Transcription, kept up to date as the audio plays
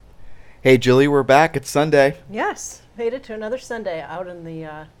Hey, Julie, we're back. It's Sunday. Yes, made it to another Sunday out in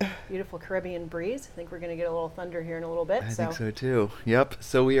the beautiful Caribbean breeze. I think we're going to get a little thunder here in a little bit. I think so too. Yep.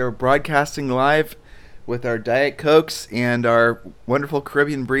 So we are broadcasting live with our Diet Cokes and our wonderful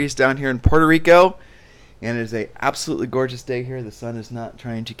Caribbean breeze down here in Puerto Rico. And it is a absolutely gorgeous day here. The sun is not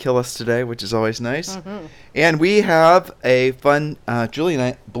trying to kill us today, which is always nice. Mm-hmm. And we have a fun, Julie and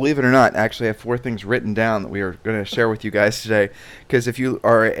I, believe it or not, actually have 4 things written down that we are going to share with you guys today. Because if you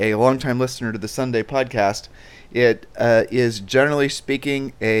are a longtime listener to the Sunday podcast, it is generally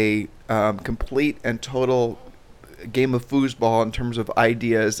speaking a complete and total game of foosball in terms of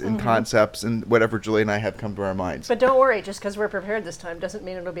ideas and concepts and whatever Julie and I have come to our minds. But don't worry, just because we're prepared this time doesn't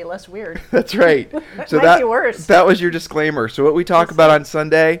mean it'll be less weird. That's right. So might be worse. That was your disclaimer. So what we talk about on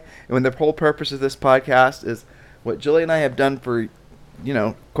Sunday, and when the whole purpose of this podcast is what Julie and I have done for,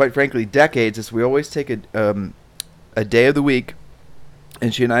 quite frankly, decades, is we always take a day of the week,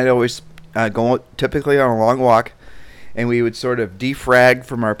 and she and I always go typically on a long walk, and we would sort of defrag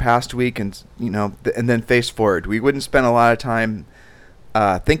from our past week and and then face forward. We wouldn't spend a lot of time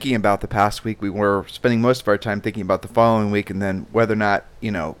thinking about the past week. We were spending most of our time thinking about the following week, and then whether or not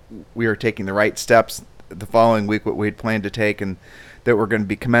we were taking the right steps the following week, what we had planned to take, and that we're going to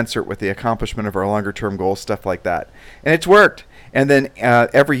be commensurate with the accomplishment of our longer term goals, stuff like that. And it's worked. And then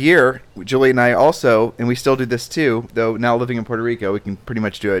every year, Julie and I also, and we still do this too, though now living in Puerto Rico, we can pretty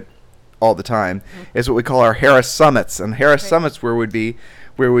much do it all the time, is what we call our Harris Summits. And Harris Summits where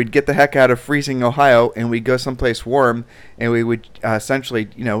we'd get the heck out of freezing Ohio and we'd go someplace warm, and we would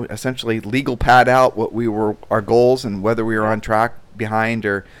essentially legal pad out what our goals and whether we were on track, behind,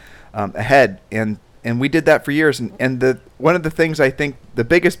 or ahead. And we did that for years. And one of the things I think the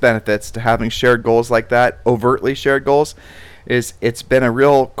biggest benefits to having shared goals like that, overtly shared goals, is it's been a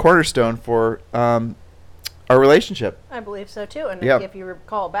real cornerstone for our relationship. I believe so too. And Yep. if you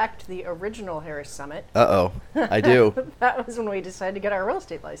recall back to the original Harris Summit, I do. that was when we decided to get our real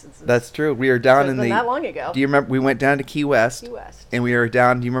estate licenses. That's true. We are down So it's in been that long ago. Do you remember we went down to Key West? Key West. And we were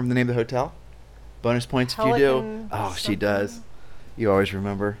down. Do you remember the name of the hotel? Bonus points if you do. Pelican Oh, she something. does. You always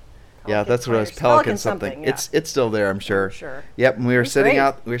remember. Yeah, Pelican that's what it was. Fires. Pelican something. Yeah. It's still there, I'm sure. I'm sure. Yep. And we were It's sitting great.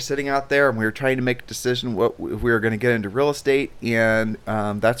 out. We were sitting out there, and we were trying to make a decision if we were going to get into real estate, and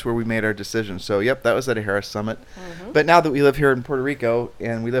that's where we made our decision. So, yep, that was at a Harris Summit. Mm-hmm. But now that we live here in Puerto Rico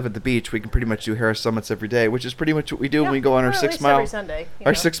and we live at the beach, we can pretty much do Harris Summits every day, which is pretty much what we do when we go on our Or at 6 least mile every Sunday,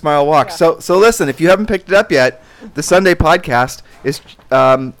 our 6 mile walk. Yeah. So listen, if you haven't picked it up yet, the Sunday podcast is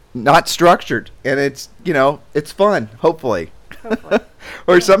not structured, and it's fun, hopefully. Hopefully.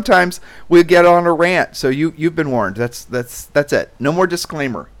 Or sometimes we get on a rant. So you've been warned. That's it. No more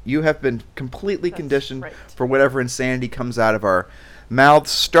disclaimer. You have been completely That's conditioned right. for whatever insanity comes out of our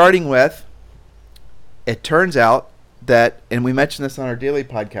mouths, starting with, it turns out that, and we mentioned this on our daily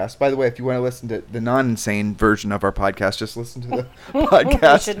podcast. By the way, if you want to listen to the non-insane version of our podcast, just listen to the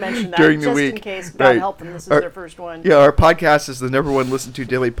podcast We should mention that during the just week. in case, God Right. help them, this is Our- their first one. Yeah, our podcast is the number one listened to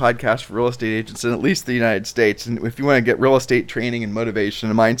daily podcast for real estate agents in at least the United States. And if you want to get real estate training and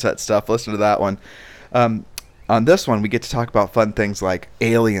motivation and mindset stuff, listen to that one. On this one, we get to talk about fun things like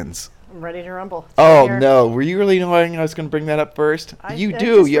aliens. I'm ready to rumble. It's Oh, right here. no. Were you really knowing I was going to bring that up first? I'm You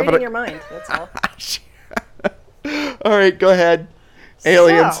do. Just You have reading a- your mind, that's all. All right, go ahead.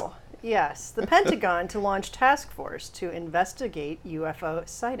 Aliens. So, yes, the Pentagon to launch task force to investigate UFO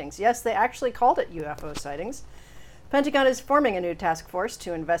sightings. Yes, they actually called it UFO sightings. The Pentagon is forming a new task force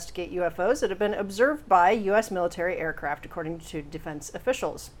to investigate UFOs that have been observed by U.S. military aircraft, according to defense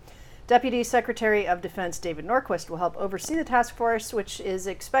officials. Deputy Secretary of Defense David Norquist will help oversee the task force, which is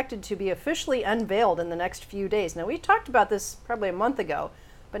expected to be officially unveiled in the next few days. Now, we talked about this probably a month ago,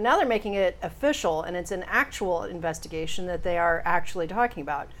 but now they're making it official, and it's an actual investigation that they are actually talking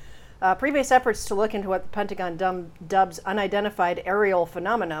about. Previous efforts to look into what the Pentagon dubs unidentified aerial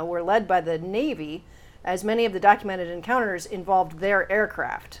phenomena were led by the Navy, as many of the documented encounters involved their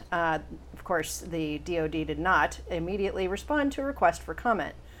aircraft. Of course, the DoD did not immediately respond to a request for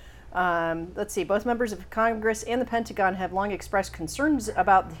comment. Let's see, both members of Congress and the Pentagon have long expressed concerns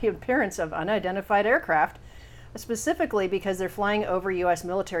about the appearance of unidentified aircraft, specifically because they're flying over U.S.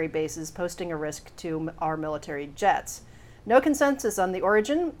 military bases, posing a risk to our military jets. No consensus on the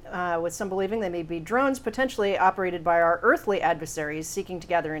origin, with some believing they may be drones potentially operated by our earthly adversaries seeking to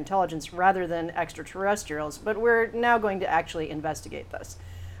gather intelligence rather than extraterrestrials, but we're now going to actually investigate this.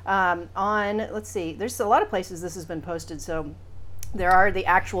 Let's see, there's a lot of places this has been posted, so there are the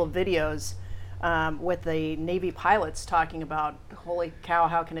actual videos with the Navy pilots talking about, holy cow,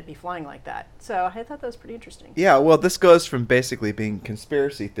 how can it be flying like that? So I thought that was pretty interesting. Yeah, well, this goes from basically being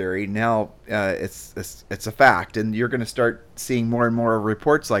conspiracy theory. Now it's a fact, and you're going to start seeing more and more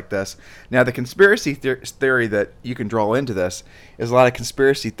reports like this. Now, the conspiracy theory that you can draw into this is a lot of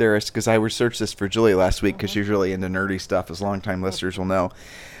conspiracy theorists, because I researched this for Julie last week, because she's really into nerdy stuff, as longtime listeners will know,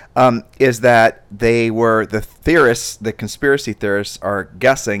 is that the theorists, the conspiracy theorists, are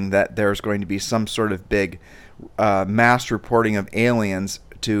guessing that there's going to be some sort of big mass reporting of aliens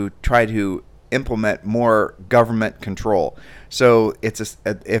to try to implement more government control. So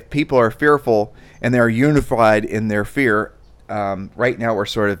if people are fearful and they're unified in their fear, right now we're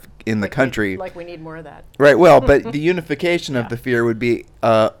sort of in the country. We need more of that. Right, well, but the unification of the fear would be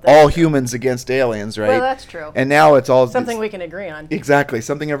all humans against aliens, right? Well, that's true. And now it's all... Something we can agree on. Exactly,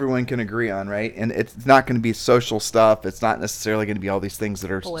 something everyone can agree on, right? And it's not going to be social stuff. It's not necessarily going to be all these things that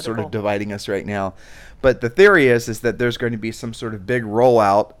are sort of dividing us right now. But the theory is that there's going to be some sort of big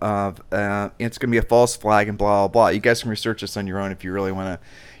rollout of... it's going to be a false flag and blah, blah, blah. You guys can research this on your own if you really want to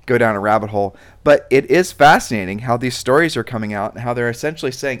go down a rabbit hole. But it is fascinating how these stories are coming out and how they're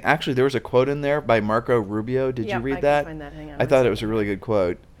essentially saying... Actually, there was a quote in there by Marco Rubio. Did you read that? I can find that. Hang on. I thought it was a really good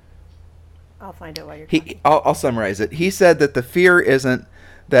quote. I'll find it while you're talking. I'll summarize it. He said that the fear isn't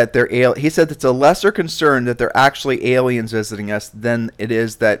that they're he said it's a lesser concern that they're actually aliens visiting us than it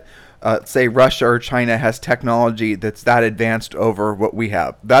is that say Russia or China has technology that's that advanced over what we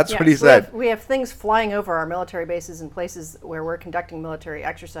have. That's what he said. We have things flying over our military bases and places where we're conducting military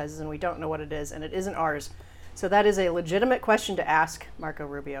exercises, and we don't know what it is, and it isn't ours. So that is a legitimate question to ask, Marco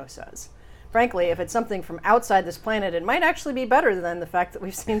Rubio says. Frankly, if it's something from outside this planet, it might actually be better than the fact that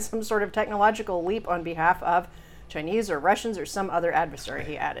we've seen some sort of technological leap on behalf of Chinese or Russians or some other adversary,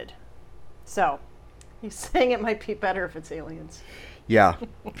 he added. So he's saying it might be better if it's aliens. Yeah.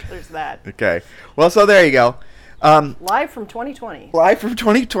 There's that. Okay. Well, so there you go. Live from 2020. Live from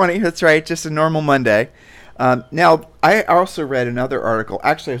 2020. That's right. Just a normal Monday. Now, I also read another article.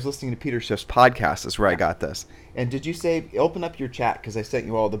 Actually, I was listening to Peter Schiff's podcast. That's where I got this. And did you say, open up your chat, because I sent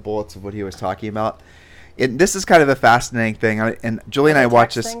you all the bullets of what he was talking about. This is kind of a fascinating thing. And Julie and I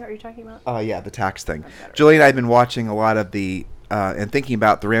watched this. The tax thing are you talking about? Yeah, the tax thing. Julie and I have been watching a lot of the, and thinking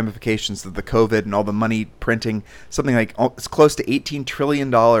about the ramifications of the COVID and all the money printing. Something like, it's close to $18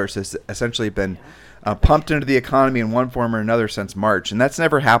 trillion has essentially been pumped into the economy in one form or another since March. And that's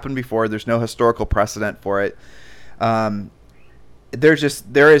never happened before. There's no historical precedent for it. There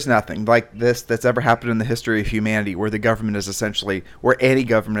is nothing like this that's ever happened in the history of humanity where any government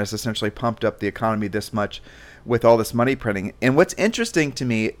has essentially pumped up the economy this much with all this money printing. And what's interesting to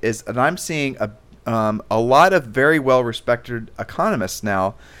me is that I'm seeing a lot of very well-respected economists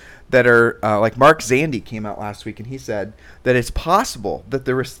now that are like Mark Zandi came out last week, and he said that it's possible that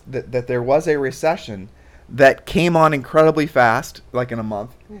there was a recession that came on incredibly fast, like in a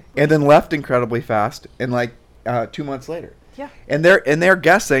month, and then left incredibly fast in like 2 months later. Yeah. And they're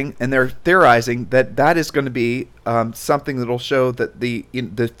guessing and they're theorizing that is going to be something that'll show that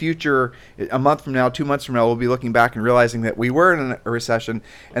the future, a month from now, 2 months from now, we'll be looking back and realizing that we were in a recession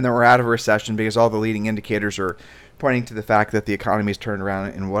and that we're out of a recession because all the leading indicators are pointing to the fact that the economy's turned around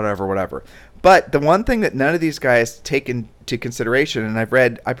and whatever. But the one thing that none of these guys take into consideration, and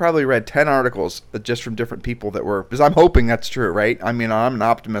I probably read 10 articles just from different people because I'm hoping that's true, right? I mean, I'm an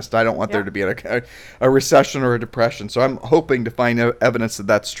optimist. I don't want there to be a recession or a depression. So I'm hoping to find evidence that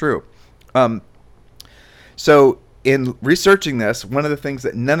that's true. So in researching this, one of the things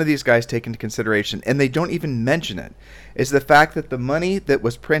that none of these guys take into consideration, and they don't even mention it, is the fact that the money that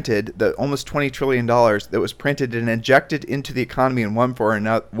was printed, the almost $20 trillion that was printed and injected into the economy in one form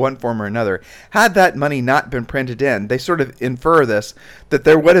or another, had that money not been printed in, they sort of infer this, that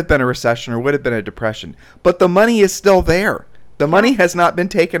there would have been a recession or would have been a depression. But the money is still there. The money has not been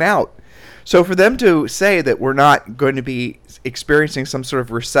taken out. So for them to say that we're not going to be experiencing some sort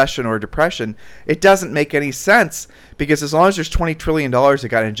of recession or depression, it doesn't make any sense, because as long as there's $20 trillion that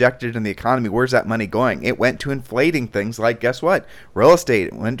got injected in the economy, where's that money going? It went to inflating things like, guess what? Real estate.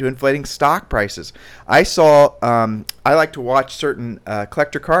 It went to inflating stock prices. I like to watch certain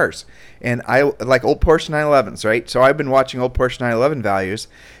collector cars, and I like old Porsche 911s, right? So I've been watching old Porsche 911 values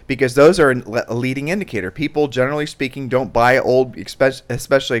because those are a leading indicator. People, generally speaking, don't buy old,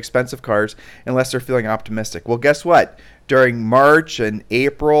 especially expensive cars unless they're feeling optimistic. Well, guess what? During March and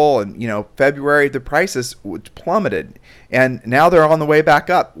April and February, the prices plummeted, and now they're on the way back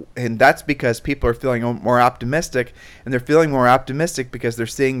up. And that's because people are feeling more optimistic, and they're feeling more optimistic because they're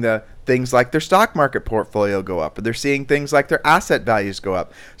seeing the things like their stock market portfolio go up, or they're seeing things like their asset values go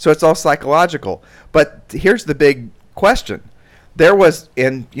up. So it's all psychological. But here's the big question. there was,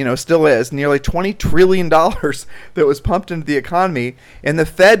 and still is, nearly $20 trillion that was pumped into the economy, and the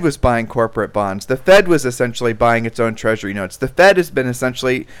Fed was buying corporate bonds. The Fed was essentially buying its own treasury notes. The Fed has been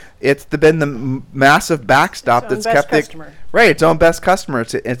essentially, it's been the massive backstop that's kept its own best customer.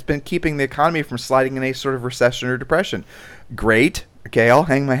 It's been keeping the economy from sliding in a sort of recession or depression. Great. Okay, I'll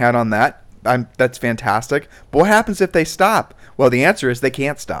hang my hat on that. That's fantastic. But what happens if they stop? Well, the answer is they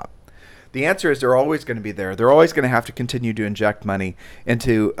can't stop. The answer is they're always going to be there. They're always going to have to continue to inject money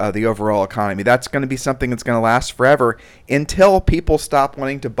into the overall economy. That's going to be something that's going to last forever until people stop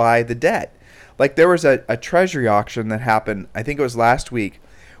wanting to buy the debt. Like there was a treasury auction that happened, I think it was last week,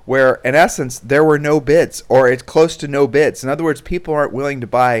 where in essence there were no bids, or it's close to no bids. In other words, people aren't willing to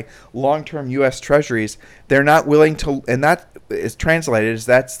buy long-term U.S. treasuries. They're not willing to, and that is translated as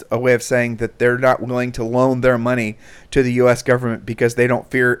that's a way of saying that they're not willing to loan their money to the U.S. government because they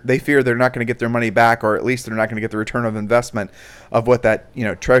fear they're not going to get their money back, or at least they're not going to get the return of investment of what that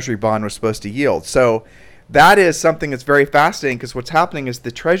treasury bond was supposed to yield. So that is something that's very fascinating, because what's happening is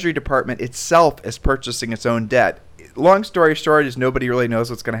the Treasury Department itself is purchasing its own debt. Long story short is nobody really knows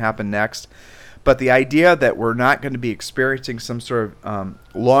what's going to happen next. But the idea that we're not going to be experiencing some sort of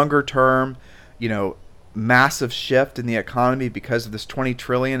longer term, massive shift in the economy because of this 20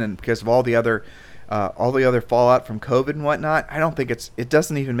 trillion and because of all the other fallout from COVID and whatnot, I don't think it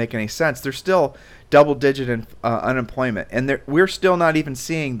doesn't even make any sense. There's still double-digit unemployment, and we're still not even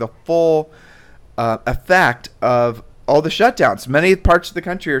seeing the full effect of all the shutdowns. Many parts of the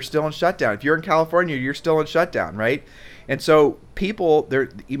country are still in shutdown. If you're in California, you're still in shutdown, right? And so people,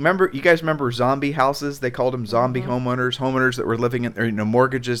 you guys remember zombie houses? They called them zombie homeowners that were living in, or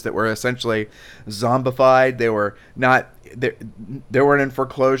mortgages that were essentially zombified. They were not, they weren't in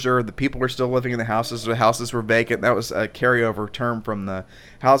foreclosure. The people were still living in the houses. The houses were vacant. That was a carryover term from the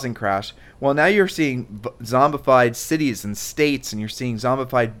housing crash. Well, now you're seeing zombified cities and states, and you're seeing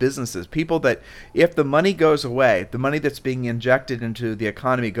zombified businesses. People that, if the money goes away, the money that's being injected into the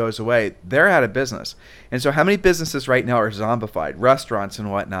economy goes away, they're out of business. And so how many businesses right now are zombified? Restaurants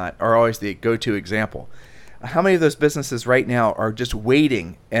and whatnot are always the go-to example. How many of those businesses right now are just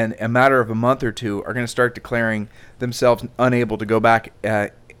waiting, and a matter of a month or two are going to start declaring themselves unable to go back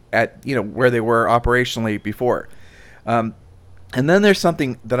at where they were operationally before? And then there's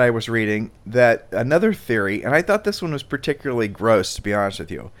something that I was reading, that another theory, and I thought this one was particularly gross, to be honest with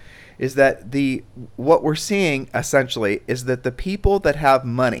you, is that what we're seeing essentially is that the people that have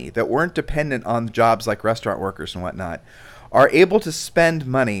money, that weren't dependent on jobs like restaurant workers and whatnot, are able to spend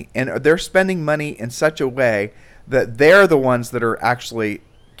money, and they're spending money in such a way that they're the ones that are actually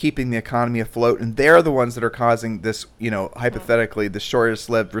keeping the economy afloat, and they're the ones that are causing this, hypothetically, the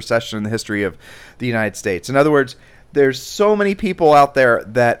shortest-lived recession in the history of the United States. In other words, there's so many people out there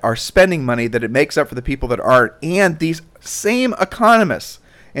that are spending money that it makes up for the people that aren't, and these same economists,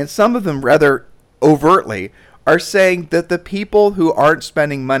 and some of them rather overtly, are saying that the people who aren't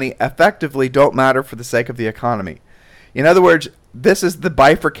spending money effectively don't matter for the sake of the economy. In other words, this is the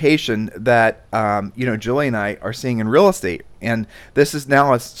bifurcation that Julie and I are seeing in real estate, and this is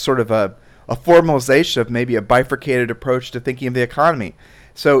now a sort of a formalization of maybe a bifurcated approach to thinking of the economy.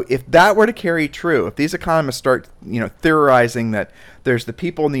 So if that were to carry true, if these economists start theorizing that there's the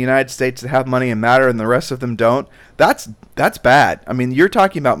people in the United States that have money and matter and the rest of them don't, that's bad. I mean, you're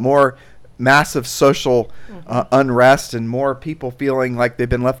talking about more massive social unrest and more people feeling like they've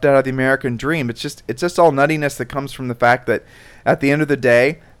been left out of the American dream. It's just all nuttiness that comes from the fact that at the end of the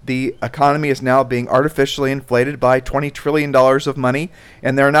day, the economy is now being artificially inflated by $20 trillion of money,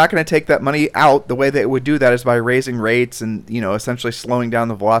 and they're not going to take that money out. The way they would do that is by raising rates and essentially slowing down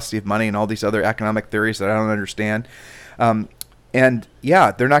the velocity of money and all these other economic theories that I don't understand. And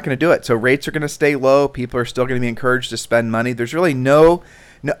yeah, they're not going to do it. So rates are going to stay low. People are still going to be encouraged to spend money. There's really no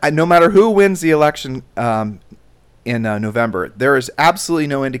matter who wins the election in November, there is absolutely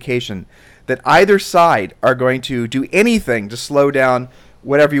no indication that either side are going to do anything to slow down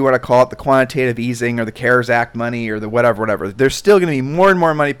whatever you want to call it, the quantitative easing or the CARES Act money or the whatever. There's still going to be more and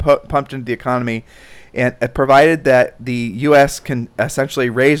more money pumped into the economy, and provided that the U.S. can essentially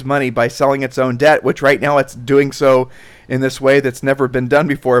raise money by selling its own debt, which right now it's doing so in this way that's never been done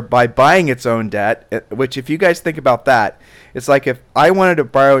before by buying its own debt, which if you guys think about that, it's like if I wanted to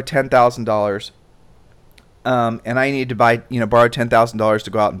borrow $10,000 and I need to borrow $10,000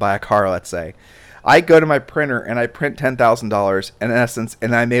 to go out and buy a car, let's say. I go to my printer and I print $10,000 in essence,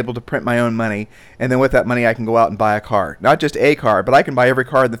 and I'm able to print my own money. And then with that money, I can go out and buy a car. Not just a car, but I can buy every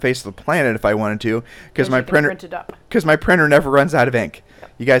car on the face of the planet if I wanted to, because my printer never runs out of ink.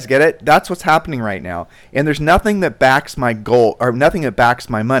 Yep. You guys get it? That's what's happening right now. And there's nothing that backs my goal, or nothing that backs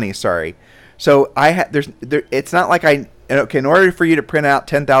my money. Sorry. So it's not like okay, in order for you to print out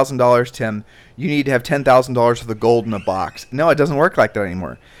 $10,000, Tim, you need to have $10,000 of the gold in a box. No, it doesn't work like that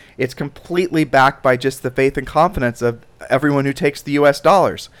anymore. It's completely backed by just the faith and confidence of everyone who takes the U.S.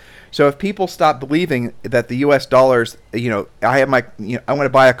 dollars. So if people stop believing that the U.S. dollars, I have I want to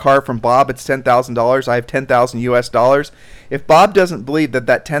buy a car from Bob, it's $10,000. I have 10,000 U.S. dollars. If Bob doesn't believe that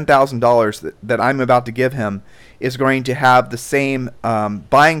 $10,000 that I'm about to give him is going to have the same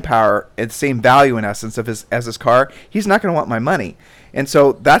buying power and the same value in essence as his car, he's not going to want my money. And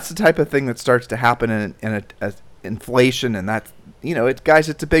so that's the type of thing that starts to happen in inflation, and that's,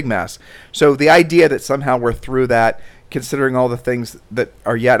 it's a big mess. So the idea that somehow we're through that, considering all the things that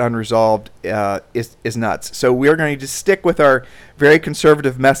are yet unresolved, is nuts. So we're going to stick with our very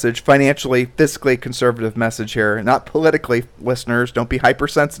conservative message, financially, fiscally conservative message here, not politically, listeners. Don't be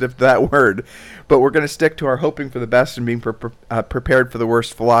hypersensitive to that word. But we're going to stick to our hoping for the best and being prepared for the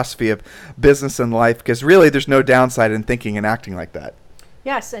worst philosophy of business and life, because really there's no downside in thinking and acting like that.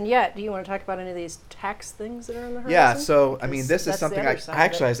 Yes, and yet, do you want to talk about any of these tax things that are on the horizon? Yeah, so, this is something I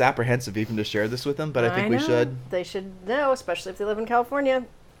was apprehensive even to share this with them, but I think we should. They should know, especially if they live in California.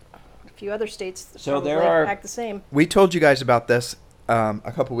 A few other states probably act the same. We told you guys about this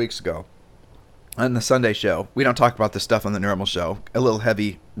a couple weeks ago on the Sunday show. We don't talk about this stuff on the normal show. A little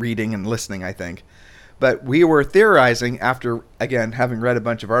heavy reading and listening, I think. But we were theorizing after, again, having read a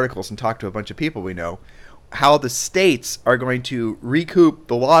bunch of articles and talked to a bunch of people we know, how the states are going to recoup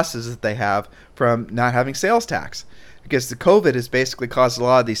the losses that they have from not having sales tax. Because the COVID has basically caused a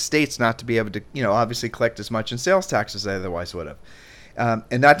lot of these states not to be able to, obviously collect as much in sales tax as they otherwise would have.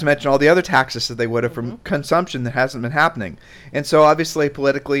 And not to mention all the other taxes that they would have from consumption that hasn't been happening. And so obviously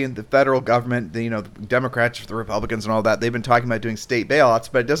politically in the federal government, the Democrats, the Republicans and all that, they've been talking about doing state bailouts,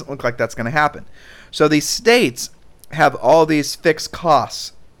 but it doesn't look like that's going to happen. So these states have all these fixed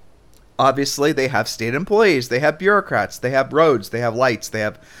costs. Obviously, they have state employees, they have bureaucrats, they have roads, they have lights, they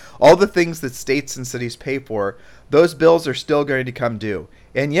have all the things that states and cities pay for. Those bills are still going to come due.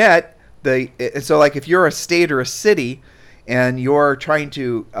 And yet, if you're a state or a city and you're trying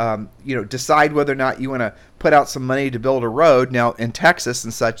to, decide whether or not you want to put out some money to build a road. Now, in Texas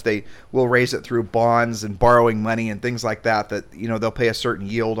and such, they will raise it through bonds and borrowing money and things like that, they'll pay a certain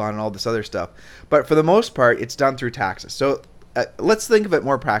yield on and all this other stuff. But for the most part, it's done through taxes. So let's think of it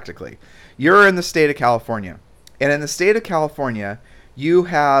more practically. You're in the state of California. And in the state of California, you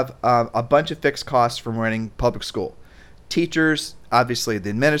have a bunch of fixed costs from running public school. Teachers, obviously the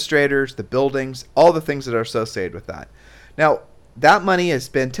administrators, the buildings, all the things that are associated with that. Now, that money has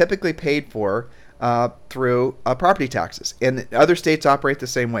been typically paid for through property taxes. And other states operate the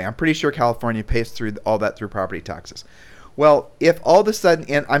same way. I'm pretty sure California pays through all that through property taxes. Well, if all of a sudden,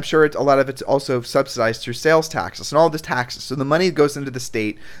 and I'm sure a lot of it's also subsidized through sales taxes and all the taxes. So the money goes into the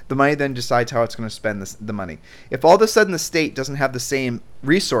state. The money then decides how it's going to spend the money. If all of a sudden the state doesn't have the same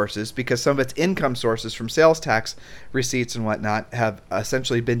resources because some of its income sources from sales tax receipts and whatnot have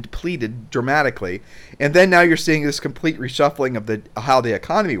essentially been depleted dramatically, and then now you're seeing this complete reshuffling of how the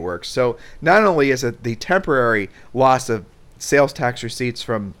economy works. So not only is it the temporary loss of sales tax receipts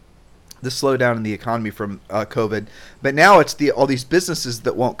from the slowdown in the economy from COVID, but now it's all these businesses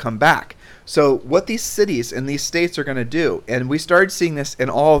that won't come back. So what these cities and these states are going to do, and we started seeing this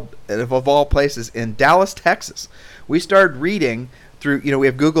in all places in Dallas, Texas. We started reading through, we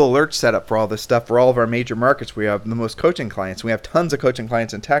have Google Alerts set up for all this stuff for all of our major markets. We have the most coaching clients. We have tons of coaching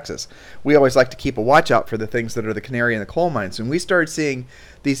clients in Texas. We always like to keep a watch out for the things that are the canary in the coal mines. And we started seeing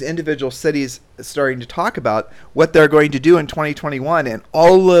these individual cities starting to talk about what they're going to do in 2021, and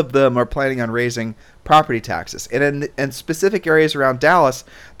all of them are planning on raising property taxes. And in specific areas around Dallas,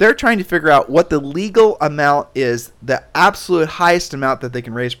 they're trying to figure out what the legal amount is, the absolute highest amount that they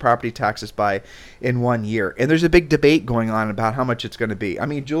can raise property taxes by in 1 year. And there's a big debate going on about how much it's going to be. I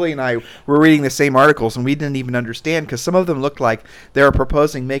mean, Julie and I were reading the same articles, and we didn't even understand, because some of them looked like they were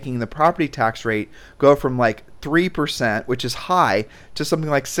proposing making the property tax rate go from like 3%, which is high, to something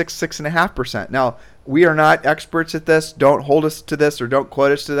like 6.5%. Now, we are not experts at this. Don't hold us to this or don't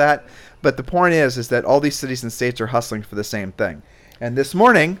quote us to that. But the point is that all these cities and states are hustling for the same thing. And this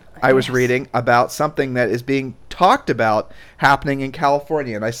morning, I was reading about something that is being talked about happening in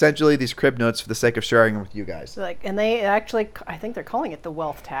California. And I sent Julie these crib notes for the sake of sharing them with you guys. And they actually, I think they're calling it the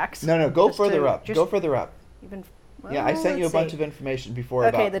wealth tax. No, go further up. Go further up. Well, yeah, I sent you a bunch of information before.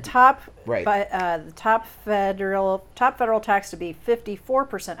 Okay, about the top, right. The top federal tax to be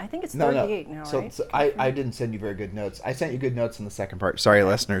 54%. I think it's 38 now, right? So I didn't send you very good notes. I sent you good notes in the second part. Sorry,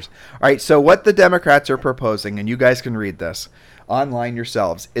 listeners. All right, so what the Democrats are proposing, and you guys can read this online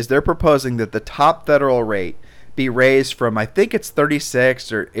yourselves, is they're proposing that the top federal rate be raised from, I think it's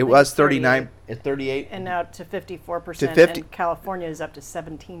 36, or it was 39. At 38? And now to 54%, To 50 and California is up to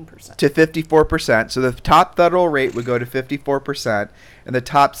 17%. To 54%. So the top federal rate would go to 54%, and the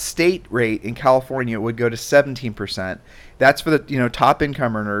top state rate in California would go to 17%. That's for the top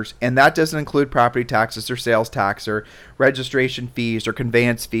income earners, and that doesn't include property taxes or sales tax or registration fees or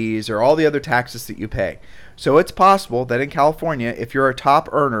conveyance fees or all the other taxes that you pay. So it's possible that in California, if you're a top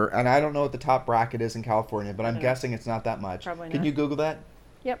earner, and I don't know what the top bracket is in California, but I'm guessing it's not that much. Probably Can not. you Google that?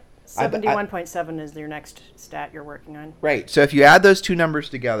 Yep. 71.7 is your next stat you're working on. Right. So if you add those two numbers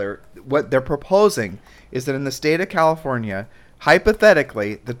together, what they're proposing is that in the state of California,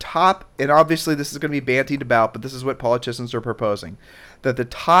 hypothetically, the top, and obviously this is going to be bantied about, but this is what politicians are proposing, that the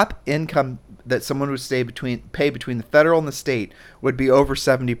top income that someone would pay between the federal and the state would be over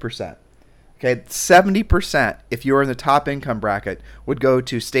 70%. Okay, 70%, if you're in the top income bracket, would go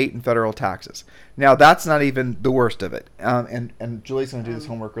to state and federal taxes. Now, that's not even the worst of it. And Julie's going to do this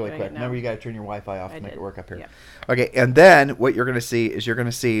homework really quick. Remember, you got to turn your Wi-Fi off to make it work up here. Yeah. Okay, and then what you're going to see is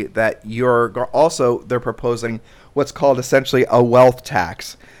that they're proposing what's called essentially a wealth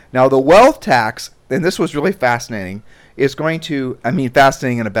tax. Now, the wealth tax, and this was really fascinating, is going to,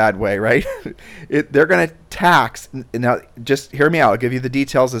 fascinating in a bad way, right? They're going to tax, now just hear me out, I'll give you the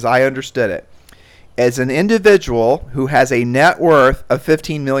details as I understood it. As an individual who has a net worth of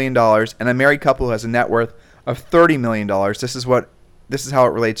 $15 million and a married couple who has a net worth of $30 million, this is how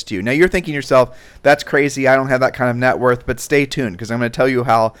it relates to you. Now you're thinking to yourself, that's crazy, I don't have that kind of net worth, but stay tuned because I'm going to tell you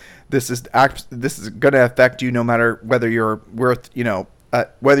how this is going to affect you no matter whether you're worth,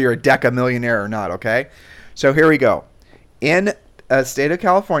 whether you're a deca millionaire or not, okay? So here we go. In the state of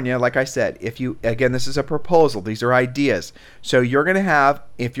California, like I said, this is a proposal. These are ideas. So you're going to have,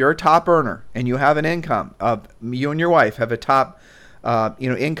 if you're a top earner and you have an income of, you and your wife have a top,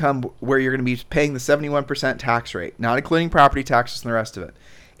 income where you're going to be paying the 71% tax rate, not including property taxes and the rest of it.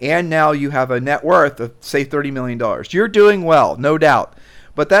 And now you have a net worth of, say, $30 million. You're doing well, no doubt.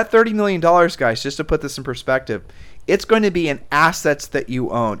 But that $30 million, guys, just to put this in perspective, it's going to be in assets that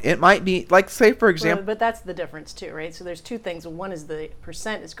you own. It might be, like, say, for example... But that's the difference, too, right? So there's two things. One is the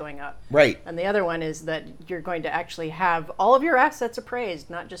percent is going up. Right. And the other one is that you're going to actually have all of your assets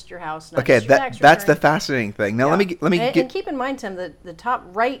appraised, not just your house, not just your tax return. That's the fascinating thing. Now, let me and keep in mind, Tim, that the top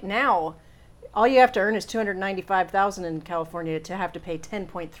right now, all you have to earn is $295,000 in California to have to pay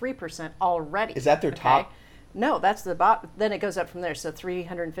 10.3% already. Is that their top? No, that's the bottom. Then it goes up from there. So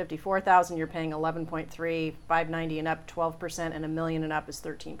 $354,000, you're paying 11.3, $590 and up 12%, and $1 million and up is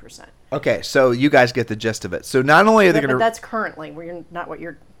 13%. Okay, so you guys get the gist of it. So not only are they going to, but that's currently where you're not what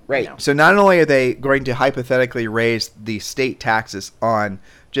you're right. So not only are they going to hypothetically raise the state taxes on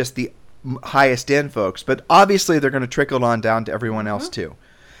just the highest end folks, but obviously they're going to trickle on down to everyone else too.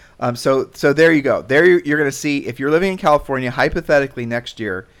 So there you go. There you're going to see if you're living in California hypothetically next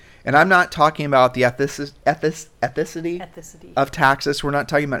year. And I'm not talking about the ethicity of taxes. We're not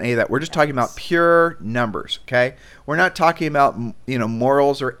talking about any of that. We're just talking about pure numbers, okay? We're not talking about,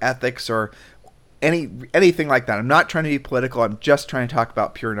 morals or ethics or anything like that. I'm not trying to be political. I'm just trying to talk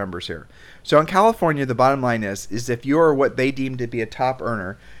about pure numbers here. So in California, the bottom line is if you're what they deem to be a top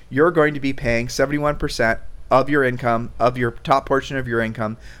earner, you're going to be paying 71% of your income, of your top portion of your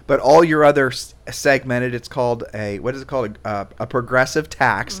income, but all your other segmented, it's called a progressive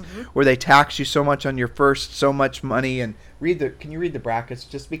tax, where they tax you so much on your first, so much money, and can you read the brackets,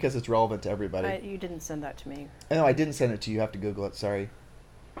 just because it's relevant to everybody? You didn't send that to me. No, I didn't send it to you. You have to Google it, sorry.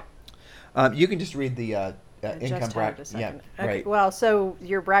 You can just read the income bracket. Yeah, okay. Right. Well, so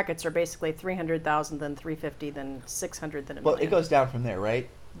your brackets are basically 300,000, then 350, then 600, then $1 million. Well, it goes down from there, right?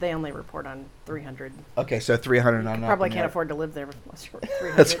 They only report on 300. Okay, so 300 on. Probably can't afford to live there unless you're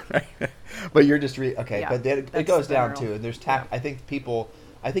 300. That's right. But you're just okay. Yeah, but it goes down too, and there's tax. Yeah. I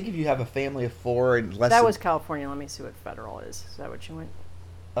think if you have a family of 4 and less. That was California. Let me see what federal is. Is that what you went?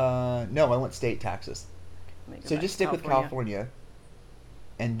 No, I went state taxes. So just stick with California.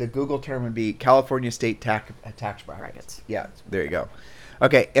 And the Google term would be California state tax brackets. Yeah, there you go.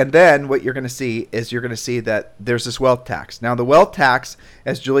 Okay, and then what you're going to see is that there's this wealth tax. Now, the wealth tax,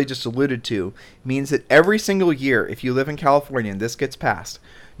 as Julie just alluded to, means that every single year, if you live in California and this gets passed,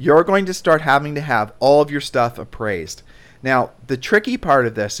 you're going to start having to have all of your stuff appraised. Now, the tricky part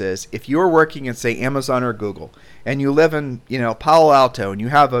of this is if you're working at, say, Amazon or Google, and you live in, Palo Alto, and you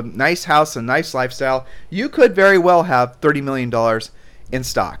have a nice house, a nice lifestyle, you could very well have $30 million in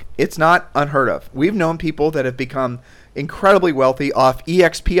stock. It's not unheard of. We've known people that have become incredibly wealthy off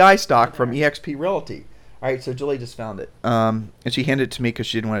EXPI stock from EXP Realty. All right, so Julie just found it. And she handed it to me because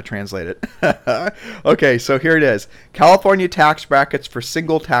she didn't want to translate it. Okay, so here it is. California tax brackets for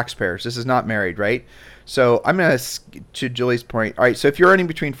single taxpayers. This is not married, right? So I'm going to Julie's point. All right, so if you're earning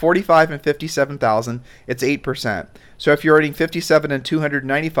between 45 and 57,000, it's 8%. So if you're earning 57 and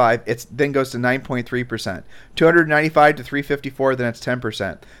 295, it then goes to 9.3%. 295 to 354, then it's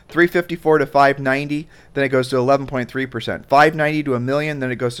 10%. 354 to 590, then it goes to 11.3%. 590 to a million, then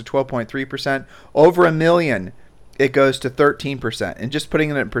it goes to 12.3%. Over a million, it goes to 13%. And just putting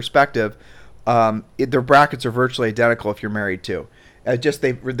it in perspective, their brackets are virtually identical if you're married too. Just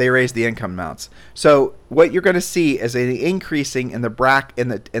they raise the income amounts. So what you're going to see is an increasing in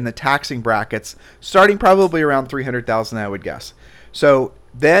the taxing brackets, starting probably around 300,000, I would guess. So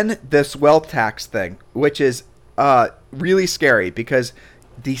then this wealth tax thing, which is really scary because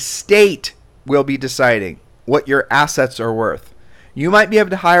the state will be deciding what your assets are worth. You might be able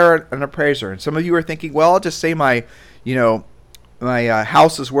to hire an appraiser, and some of you are thinking, well, I'll just say my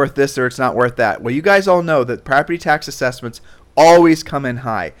house is worth this or it's not worth that. Well, you guys all know that property tax assessments always come in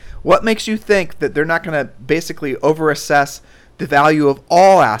high. What makes you think that they're not going to basically overassess the value of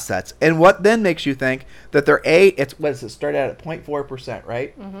all assets? And what then makes you think that what does it start out at 0.4%,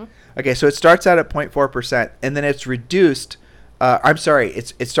 right? Mm-hmm. Okay, so it starts out at 0.4%, and then it's reduced.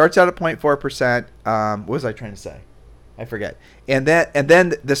 It starts out at 0.4%. What was I trying to say? I forget. And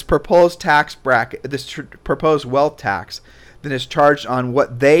then this proposed tax bracket, proposed wealth tax, then is charged on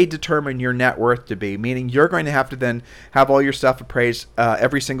what they determine your net worth to be, meaning you're going to have to then have all your stuff appraised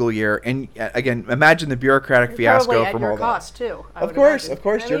every single year. And again, imagine the bureaucratic fiasco from all that. Cost too. Of course,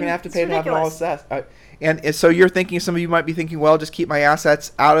 you're going to have to pay to have it all assessed. And so you're thinking, some of you might be thinking, well, just keep my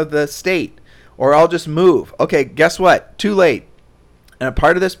assets out of the state, or I'll just move. Okay, guess what? Too late. And a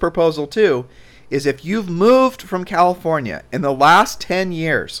part of this proposal too is if you've moved from California in the last 10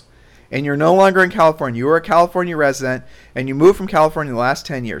 years, and you're no longer in California, you were a California resident, and you moved from California in the last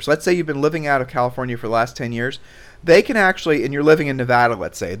 10 years. Let's say you've been living out of California for the last 10 years. They can actually, and you're living in Nevada,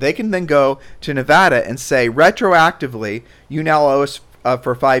 let's say, they can then go to Nevada and say, retroactively, you now owe us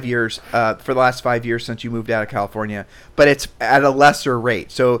for 5 years, for the last 5 years since you moved out of California, but it's at a lesser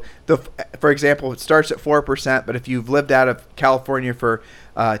rate. So, for example, it starts at 4%, but if you've lived out of California for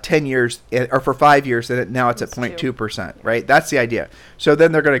 10 years, or for 5 years, then now it's at 0.2%, right? That's the idea. So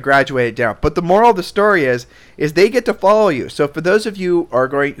then they're going to graduate it down. But the moral of the story is they get to follow you. So for those of you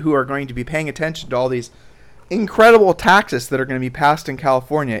who are going to be paying attention to all these incredible taxes that are going to be passed in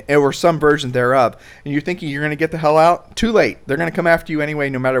California, or some version thereof, and you're thinking you're going to get the hell out, too late. They're going to come after you anyway,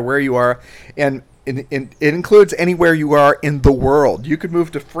 no matter where you are. And it includes anywhere you are in the world. You could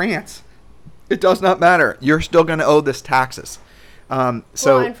move to France. It does not matter. You're still going to owe this taxes. And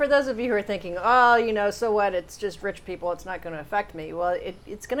for those of you who are thinking, so what? It's just rich people. It's not going to affect me. Well,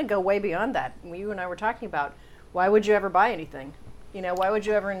 it's going to go way beyond that. You and I were talking about, why would you ever buy anything? Why would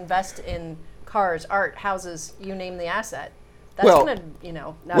you ever invest in cars, art, houses, you name the asset? That's going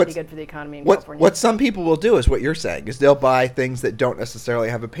to, not be good for the economy in California. What some people will do is what you're saying, is they'll buy things that don't necessarily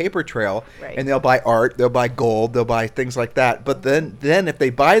have a paper trail, right. And they'll buy art, they'll buy gold, they'll buy things like that. But then if they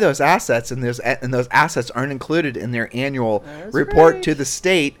buy those assets and those assets aren't included in their annual report to the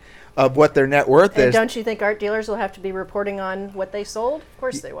state of what their net worth is. Don't you think art dealers will have to be reporting on what they sold? Of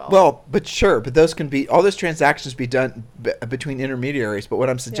course they will. Well, but those can be, all those transactions be done between intermediaries. But what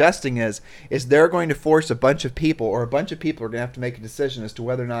I'm suggesting is they're going to force a bunch of people are going to have to make a decision as to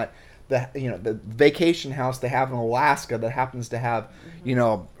whether or not the vacation house they have in Alaska that happens to have,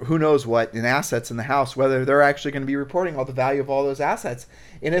 who knows what in assets in the house, whether they're actually going to be reporting all the value of all those assets.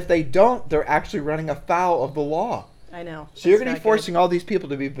 And if they don't, they're actually running afoul of the law. I know. So you're going to be forcing all these people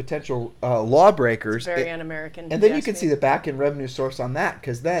to be potential lawbreakers. It's very un-American. And then you can see the back-end revenue source on that,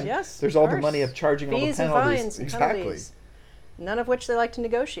 because then there's all the money of charging fees all the penalties. And fines exactly. Penalties. None of which they like to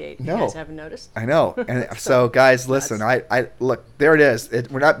negotiate. No. You guys haven't noticed? I know. And so guys, listen, I look, there it is.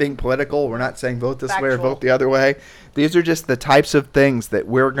 We're not being political. We're not saying vote this way or vote the other way. These are just the types of things that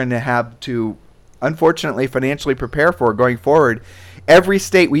we're going to have to, unfortunately, financially prepare for going forward. Every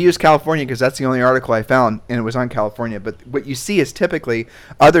state, we use California because that's the only article I found, and it was on California. But what you see is typically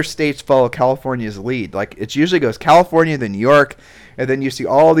other states follow California's lead. Like it usually goes California, then New York, and then you see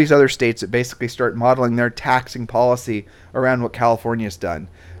all these other states that basically start modeling their taxing policy around what California's done.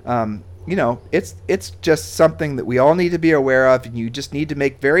 It's just something that we all need to be aware of, and you just need to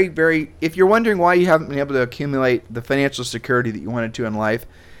make very, very. If you're wondering why you haven't been able to accumulate the financial security that you wanted to in life.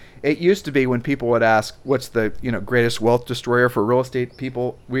 It used to be when people would ask, what's the greatest wealth destroyer for real estate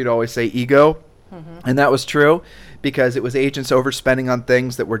people, we'd always say ego. Mm-hmm. And that was true because it was agents overspending on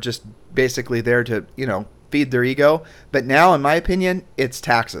things that were just basically there to, feed their ego. But now, in my opinion, it's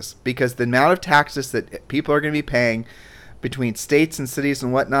taxes, because the amount of taxes that people are going to be paying between states and cities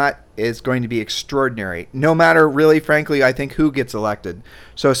and whatnot is going to be extraordinary. No matter, really, frankly, I think who gets elected.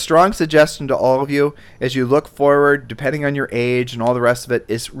 So a strong suggestion to all of you as you look forward, depending on your age and all the rest of it,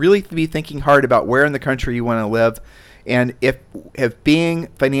 is really to be thinking hard about where in the country you want to live. And if being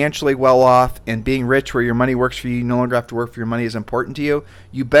financially well off and being rich where your money works for you no longer have to work for your money is important to you,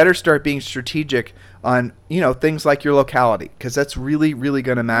 you better start being strategic on, things like your locality, because that's really, really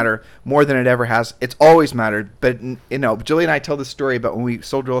going to matter more than it ever has. It's always mattered. But, Julie and I tell this story about when we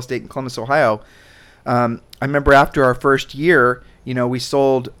sold real estate in Columbus, Ohio. I remember after our first year, we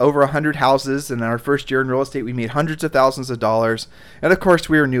sold over 100 houses, and in our first year in real estate, we made hundreds of thousands of dollars. And of course,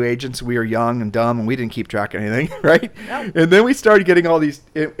 we were new agents, we were young and dumb, and we didn't keep track of anything, right? No. And then we started getting all these.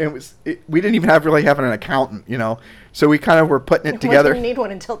 We didn't even really have an accountant, So we kind of were putting it together. We didn't need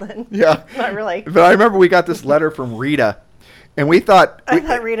one until then. Yeah, not really. But I remember we got this letter from Rita. And we thought... I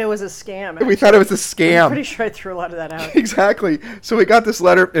thought Rita was a scam. Actually. We thought it was a scam. I'm pretty sure I threw a lot of that out. Exactly. So we got this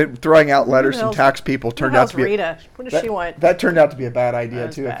letter, throwing out letters from tax people. Turned out to be Rita. What does she want? That turned out to be a bad idea,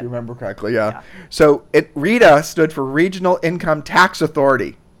 too, if you remember correctly. Yeah. So Rita stood for Regional Income Tax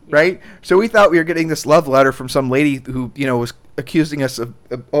Authority, right? So we thought we were getting this love letter from some lady who, was accusing us of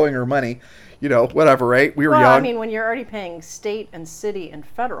owing her money. Whatever, right? We were young. Well, I mean, when you're already paying state and city and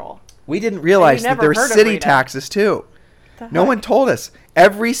federal. We didn't realize that there were city taxes, too. No one told us.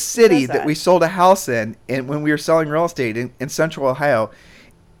 Every city that we sold a house in, and when we were selling real estate in Central Ohio,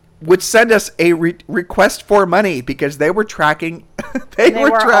 would send us a request for money because they were tracking. They were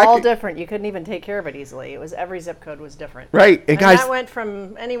tracking. All different. You couldn't even take care of it easily. It was every zip code was different. Right, and guys, that went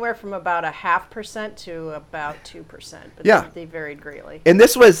from anywhere from about 0.5% to about 2%. But they varied greatly. And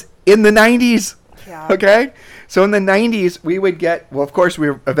this was in the 90s. Yeah. Okay? So in the 90s, we would get, well, of course, we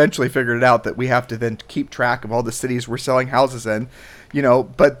eventually figured it out that we have to then keep track of all the cities we're selling houses in,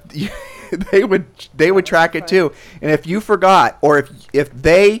 but they would track it too. And if you forgot, or if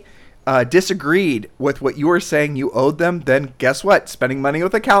they disagreed with what you were saying you owed them, then guess what? Spending money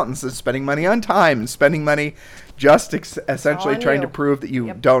with accountants and spending money on time and spending money just essentially trying to prove that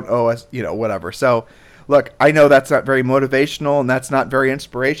you don't owe us, whatever. So, look, I know that's not very motivational and that's not very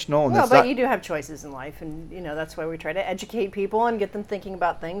inspirational. And but you do have choices in life, and that's why we try to educate people and get them thinking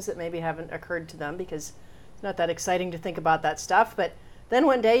about things that maybe haven't occurred to them, because it's not that exciting to think about that stuff. But then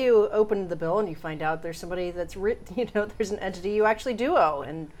one day you open the bill and you find out there's somebody that's there's an entity you actually do owe,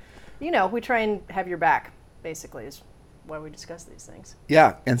 and we try and have your back. Basically, is why we discuss these things.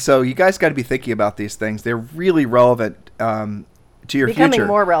 Yeah, and so you guys got to be thinking about these things. They're really relevant. To your becoming future.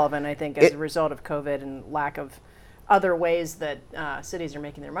 More relevant, I think, as a result of COVID and lack of other ways that cities are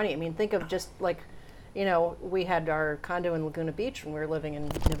making their money. I mean, think of just like, we had our condo in Laguna Beach when we were living in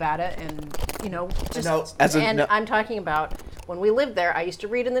Nevada, and I'm talking about when we lived there. I used to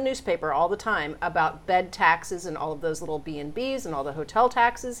read in the newspaper all the time about bed taxes and all of those little B&Bs and all the hotel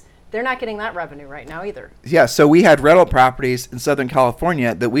taxes. They're not getting that revenue right now either. Yeah, so we had rental properties in Southern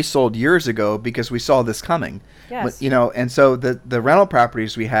California that we sold years ago because we saw this coming. Yes. And so the rental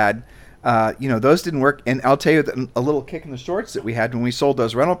properties we had, those didn't work. And I'll tell you a little kick in the shorts that we had when we sold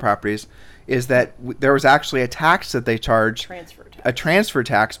those rental properties is that there was actually a tax that they charged. A transfer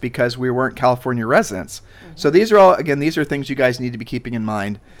tax because we weren't California residents. Mm-hmm. So these are things you guys need to be keeping in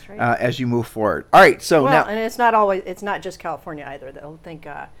mind as you move forward. All right, so now. And it's not just California either. They'll think...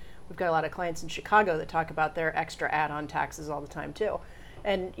 We've got a lot of clients in Chicago that talk about their extra add-on taxes all the time, too.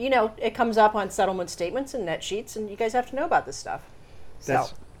 And, it comes up on settlement statements and net sheets, and you guys have to know about this stuff. All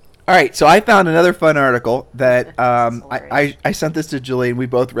right, so I found another fun article that I sent this to Julie, and we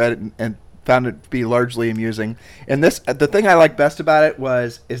both read it and found it to be largely amusing. And the thing I like best about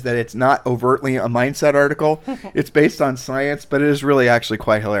it is that it's not overtly a mindset article. It's based on science, but it is really actually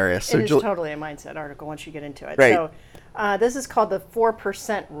quite hilarious. So it is totally a mindset article once you get into it. Right. So, this is called the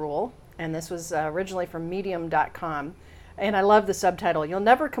 4% rule, and this was originally from medium.com. And I love the subtitle, "You'll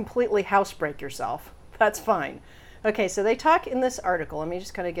never completely housebreak yourself. That's fine." Okay, so they talk in this article. Let me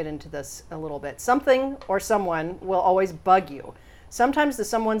just kind of get into this a little bit. Something or someone will always bug you. Sometimes the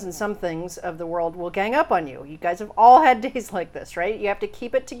someones and some things of the world will gang up on you. You guys have all had days like this, right? You have to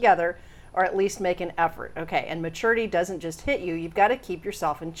keep it together or at least make an effort. Okay, and maturity doesn't just hit you. You've got to keep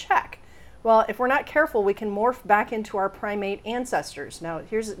yourself in check. Well, if we're not careful, we can morph back into our primate ancestors. Now,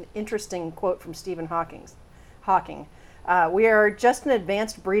 here's an interesting quote from Stephen Hawking. We are just an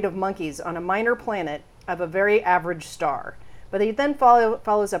advanced breed of monkeys on a minor planet of a very average star. But he then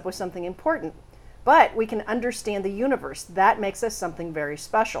follows up with something important. But we can understand the universe. That makes us something very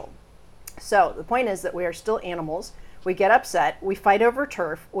special. So the point is that we are still animals. We get upset. We fight over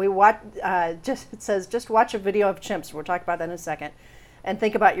turf. We watch. It says just watch a video of chimps. We'll talk about that in a second. and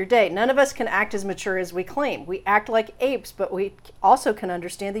think about your day. None of us can act as mature as we claim. We act like apes, but we also can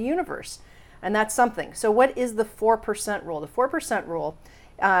understand the universe. And that's something. So what is the 4% rule? The 4% rule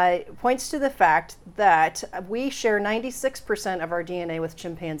points to the fact that we share 96% of our DNA with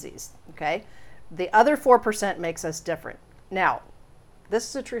chimpanzees, okay? The other 4% makes us different. Now, this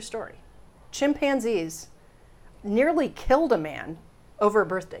is a true story. Chimpanzees nearly killed a man over a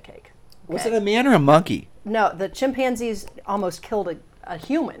birthday cake. Okay? Was it a man or a monkey? No, the chimpanzees almost killed a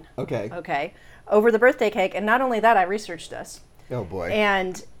human. Okay. Over the birthday cake. And not only that, I researched this. Oh, boy.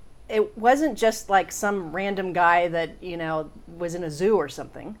 And it wasn't just like some random guy that, was in a zoo or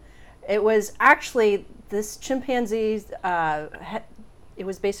something. It was actually this chimpanzee, it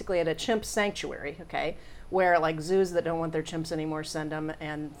was basically at a chimp sanctuary, okay, where like zoos that don't want their chimps anymore send them,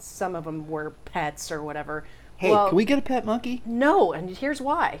 and some of them were pets or whatever. Hey, can we get a pet monkey? No, and here's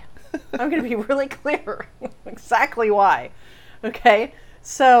why. I'm going to be really clear exactly why. Okay,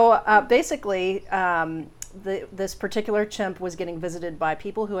 so basically, this particular chimp was getting visited by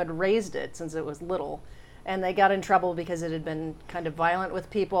people who had raised it since it was little, and they got in trouble because it had been kind of violent with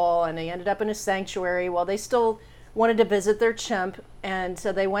people, and they ended up in a sanctuary. Well, they still wanted to visit their chimp, and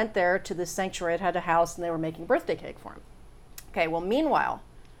so they went there to this sanctuary. It had a house, and they were making birthday cake for him. Okay, well, meanwhile,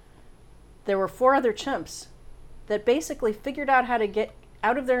 there were 4 other chimps that basically figured out how to get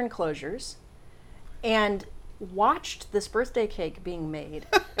out of their enclosures and watched this birthday cake being made.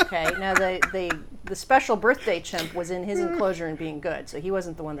 Okay, now the special birthday chimp was in his enclosure and being good, so he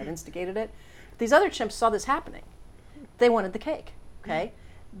wasn't the one that instigated it. But these other chimps saw this happening. They wanted the cake. Okay,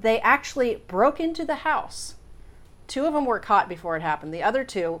 they actually broke into the house. 2 of them were caught before it happened. The other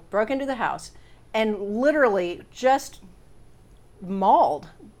 2 broke into the house and literally just mauled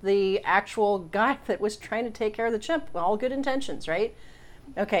the actual guy that was trying to take care of the chimp. All good intentions, right?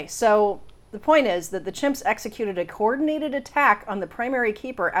 Okay, so the point is that the chimps executed a coordinated attack on the primary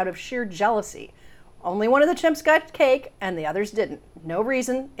keeper out of sheer jealousy. Only one of the chimps got cake and the others didn't. No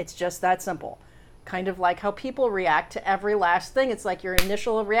reason. It's just that simple. Kind of like how people react to every last thing. It's like your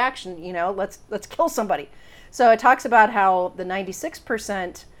initial reaction, let's kill somebody. So it talks about how the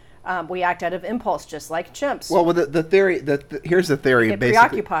 96% we act out of impulse, just like chimps. Well, the theory, here's the theory. Get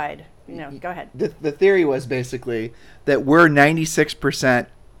basically preoccupied. Go ahead. The theory was basically that we're 96%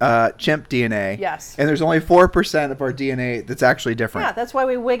 chimp DNA. Yes. And there's only 4% of our DNA that's actually different. Yeah, that's why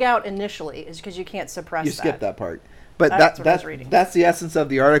we wig out initially, is because you can't suppress that. You skip that part. But that's the essence of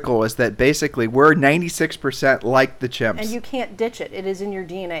the article, is that basically we're 96% like the chimps. And you can't ditch it. It is in your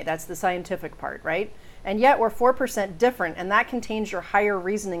DNA. That's the scientific part, right? And yet we're 4% different, and that contains your higher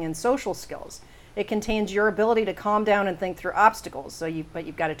reasoning and social skills. It contains your ability to calm down and think through obstacles. But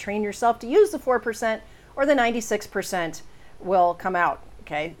you've got to train yourself to use the 4%, or the 96% will come out.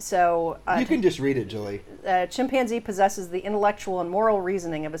 Okay, so you can just read it, Julie. Chimpanzee possesses the intellectual and moral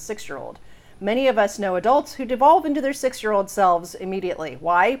reasoning of a 6-year-old. Many of us know adults who devolve into their 6-year-old selves immediately.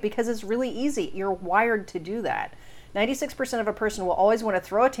 Why? Because it's really easy. You're wired to do that. 96% of a person will always want to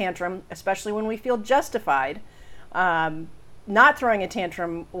throw a tantrum, especially when we feel justified. Not throwing a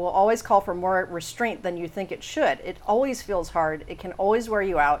tantrum will always call for more restraint than you think it should. It always feels hard. It can always wear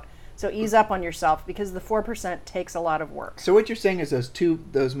you out. So ease up on yourself, because the 4% takes a lot of work. So what you're saying is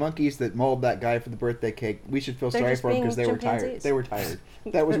those monkeys that mauled that guy for the birthday cake, we should feel sorry for them because they were tired. They were tired.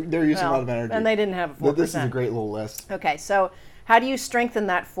 They were using a lot of energy. And they didn't have a 4%. This is a great little list. Okay, so how do you strengthen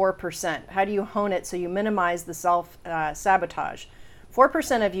that 4%? How do you hone it so you minimize the self-sabotage?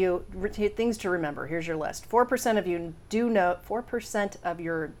 4% of you, things to remember, here's your list. 4% of you do know, 4% of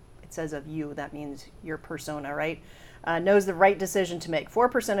your, it says of you, that means your persona, right? Knows the right decision to make.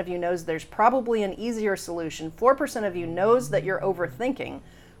 4% of you knows there's probably an easier solution. 4% of you knows that you're overthinking.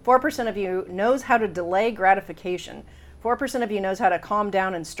 4% of you knows how to delay gratification. 4% of you knows how to calm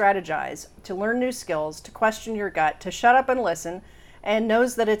down and strategize, to learn new skills, to question your gut, to shut up and listen, and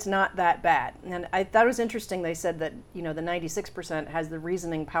knows that it's not that bad. And I thought it was interesting they said that, the 96% has the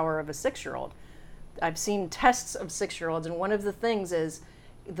reasoning power of a 6-year-old. I've seen tests of 6-year-olds, and one of the things is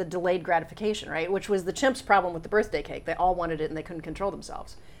the delayed gratification, right? Which was the chimp's problem with the birthday cake. They all wanted it and they couldn't control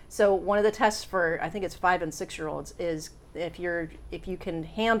themselves. So one of the tests for, I think it's 5 and 6-year-olds, is if you can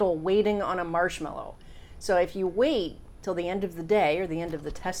handle waiting on a marshmallow. So if you wait till the end of the day or the end of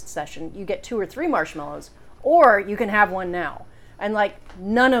the test session, you get 2 or 3 marshmallows, or you can have one now. And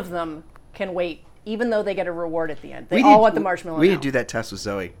none of them can wait, even though they get a reward at the end. They all want the marshmallow now. We need to do that test with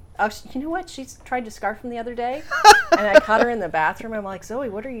Zoe. Oh, you know what? She tried to scarf him the other day, and I caught her in the bathroom. I'm like, Zoe,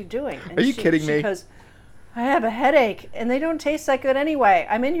 what are you doing? And are you kidding me? She goes, I have a headache, and they don't taste that good anyway.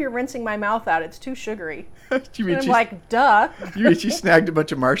 I'm in here rinsing my mouth out. It's too sugary. You mean And I'm like, duh. you mean she snagged a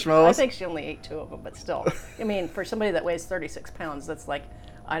bunch of marshmallows? I think she only ate 2 of them, but still. I mean, for somebody that weighs 36 pounds, that's like,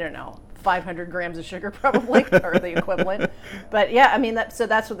 I don't know, 500 grams of sugar probably, or the equivalent. But yeah, I mean, so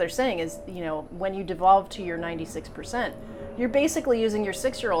that's what they're saying is, when you devolve to your 96%, you're basically using your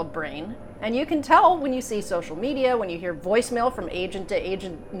 6-year-old brain. And you can tell when you see social media, when you hear voicemail from agent to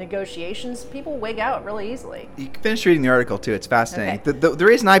agent negotiations, people wig out really easily. You can finish reading the article, too. It's fascinating. Okay. The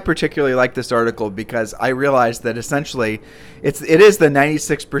reason I particularly like this article, because I realized that essentially it is the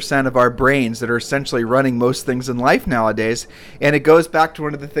 96% of our brains that are essentially running most things in life nowadays. And it goes back to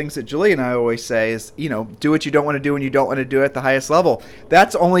one of the things that Julie and I always say is, do what you don't want to do when you don't want to do it at the highest level.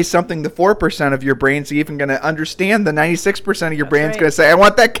 That's only something the 4% of your brain's even going to understand. The 96% of your brain's going to say, I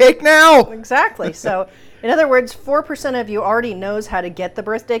want that cake now. Exactly. So, in other words, 4% of you already knows how to get the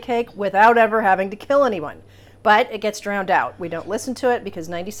birthday cake without ever having to kill anyone. But it gets drowned out. We don't listen to it because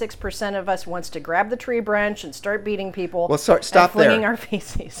 96% of us wants to grab the tree branch and start beating people. Well, stop and flinging there. our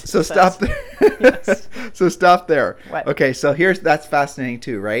feces. So stop there. Yes. So stop there. What? Okay, so that's fascinating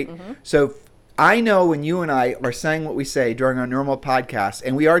too, right? Mm-hmm. So I know when you and I are saying what we say during our normal podcast,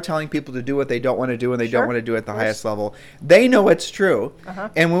 and we are telling people to do what they don't want to do and they don't want to do at the highest level, they know it's true. Uh-huh.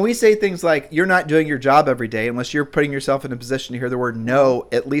 And when we say things like, you're not doing your job every day unless you're putting yourself in a position to hear the word no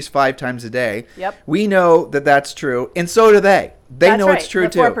at least 5 times a day, Yep. we know that that's true, and so do they. They know it's true the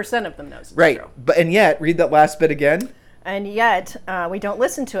too. 4% of them knows it's right. true. And yet, read that last bit again. And yet, we don't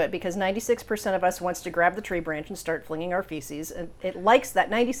listen to it because 96% of us wants to grab the tree branch and start flinging our feces. And it likes that.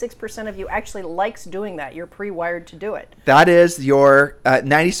 96% of you actually likes doing that. You're pre-wired to do it. That is your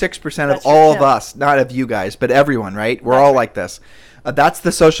 96% of all of us, not of you guys, but everyone, right? We're all like this. That's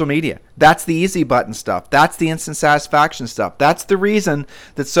the social media. That's the easy button stuff. That's the instant satisfaction stuff. That's the reason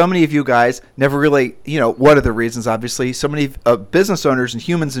that so many of you guys never really, what are the reasons, obviously? So many business owners and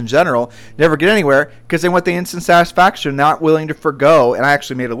humans in general never get anywhere because they want the instant satisfaction, not willing to forgo. And I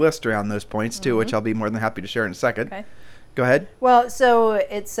actually made a list around those points too, which I'll be more than happy to share in a second. Okay. Go ahead. Well, so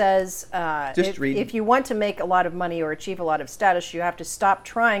it says if you want to make a lot of money or achieve a lot of status, you have to stop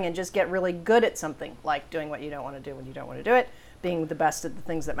trying and just get really good at something, like doing what you don't want to do when you don't want to do it, being the best at the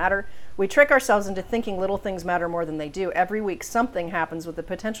things that matter. We trick ourselves into thinking little things matter more than they do. Every week something happens with the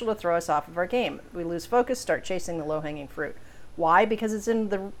potential to throw us off of our game. We lose focus, start chasing the low-hanging fruit. Why? Because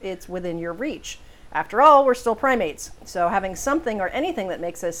it's within your reach. After all, we're still primates. So having something or anything that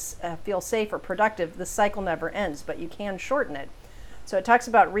makes us feel safe or productive, the cycle never ends, but you can shorten it. So it talks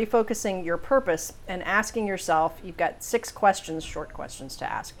about refocusing your purpose and asking yourself, you've got 6 questions, short questions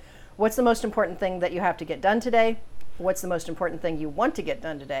to ask. What's the most important thing that you have to get done today? What's the most important thing you want to get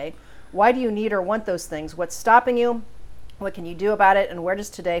done today? Why do you need or want those things? What's stopping you? What can you do about it? And where does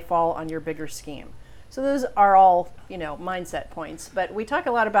today fall on your bigger scheme? So those are all, mindset points. But we talk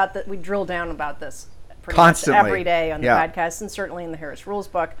a lot about that. We drill down about this pretty Constantly. much every day on the podcast, and certainly in the Harris Rules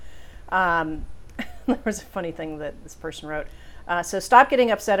book. There was a funny thing that this person wrote. So stop getting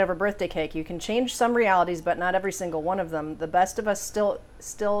upset over birthday cake. You can change some realities, but not every single one of them. The best of us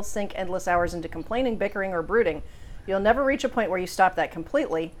still sink endless hours into complaining, bickering, or brooding. You'll never reach a point where you stop that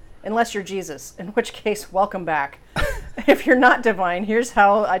completely, unless you're Jesus, in which case, welcome back. If you're not divine, here's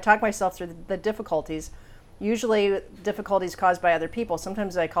how I talk myself through the difficulties, usually difficulties caused by other people.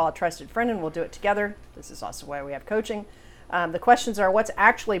 Sometimes I call a trusted friend and we'll do it together. This is also why we have coaching. The questions are, what's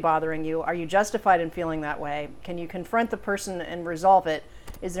actually bothering you? Are you justified in feeling that way? Can you confront the person and resolve it?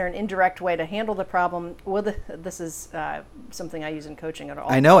 Is there an indirect way to handle the problem? This is something I use in coaching at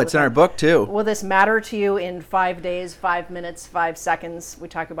all. I know, it's in our book too. Will this matter to you in 5 days, 5 minutes, 5 seconds? We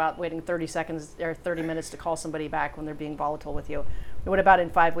talk about waiting 30 seconds or 30 minutes to call somebody back when they're being volatile with you. What about in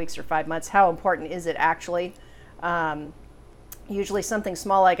 5 weeks or 5 months? How important is it actually? Usually something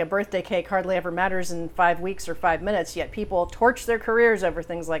small like a birthday cake hardly ever matters in 5 weeks or 5 minutes, yet people torch their careers over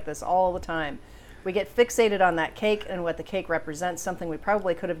things like this all the time. We get fixated on that cake and what the cake represents, something we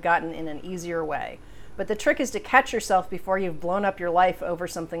probably could have gotten in an easier way. But the trick is to catch yourself before you've blown up your life over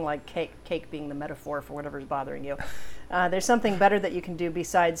something like cake being the metaphor for whatever's bothering you. There's something better that you can do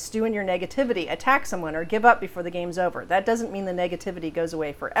besides stew in your negativity, attack someone, or give up before the game's over. That doesn't mean the negativity goes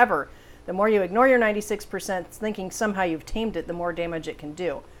away forever. The more you ignore your 96% thinking somehow you've tamed it, the more damage it can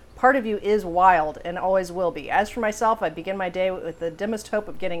do. Part of you is wild and always will be. As for myself, I begin my day with the dimmest hope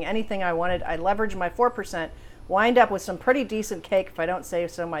of getting anything I wanted. I leverage my 4%, wind up with some pretty decent cake if I don't say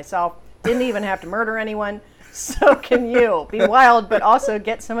so myself. Didn't even have to murder anyone. So can you. Be wild, but also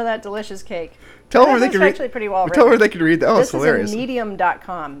get some of that delicious cake. Tell them where they can read. Actually pretty well written. Tell them where they can read that. Oh, it's hilarious. This is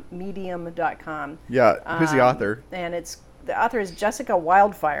Medium.com. Medium.com. Yeah. Who's the author? And the author is Jessica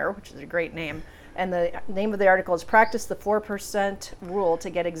Wildfire, which is a great name. And the name of the article is Practice the 4% Rule to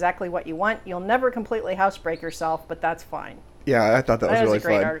Get Exactly What You Want. You'll never completely housebreak yourself, but that's fine. Yeah, I thought that was really a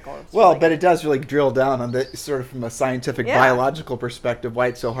great fun. article. Well, but it does really drill down on the sort of from a scientific, biological perspective why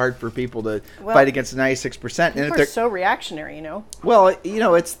it's so hard for people to fight against 96%. People are so reactionary, you know. Well,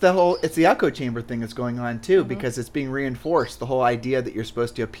 it's the echo chamber thing that's going on too, because it's being reinforced. The whole idea that you're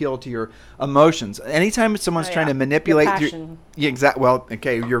supposed to appeal to your emotions. Anytime someone's trying to manipulate your passion. Well,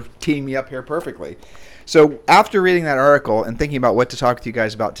 okay, you're teeing me up here perfectly. So after reading that article and thinking about what to talk to you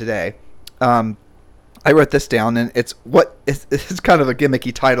guys about today, I wrote this down, and it's kind of a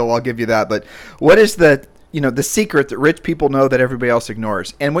gimmicky title. I'll give you that. But what is the secret that rich people know that everybody else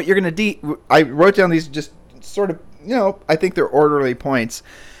ignores? And what you're going to I wrote down these just sort of, I think they're orderly points.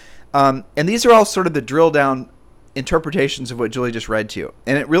 And these are all sort of the drill down interpretations of what Julie just read to you.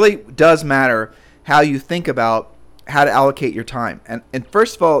 And it really does matter how you think about how to allocate your time. And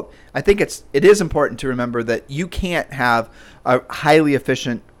first of all, I think it is important to remember that you can't have a highly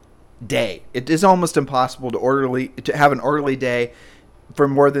efficient day. It is almost impossible to have an orderly day for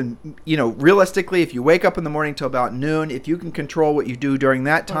more than, realistically, if you wake up in the morning till about noon, if you can control what you do during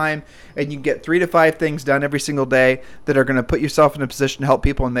that time and you get 3 to 5 things done every single day that are going to put yourself in a position to help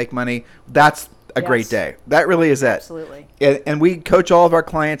people and make money, that's a great day. That really is it. Absolutely. And we coach all of our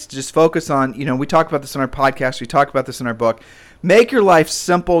clients to just focus on, we talk about this in our podcast, we talk about this in our book. Make your life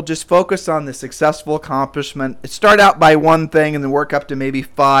simple. Just focus on the successful accomplishment. Start out by one thing and then work up to maybe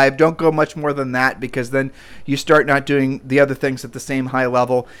 5. Don't go much more than that, because then you start not doing the other things at the same high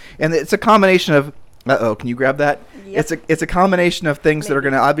level. And it's a combination of can you grab that? Yep. It's a combination of things that are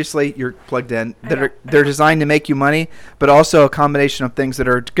going to, obviously you're plugged in, they're designed to make you money, but also a combination of things that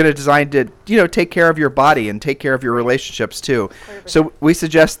are going to designed to take care of your body and take care of your relationships too. 100%. So we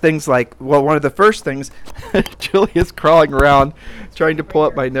suggest things like, one of the first things, Julie is crawling around trying to pull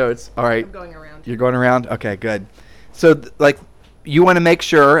up my notes. All right. I'm going around. You're going around? Okay, good. So you want to make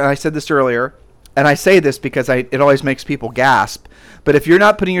sure, and I said this earlier, and I say this because it always makes people gasp, but if you're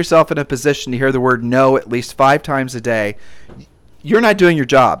not putting yourself in a position to hear the word no at least 5 times a day, you're not doing your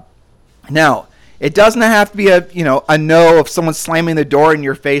job. Now, it doesn't have to be a no of someone slamming the door in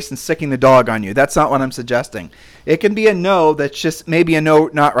your face and sicking the dog on you. That's not what I'm suggesting. It can be a no that's just maybe a no,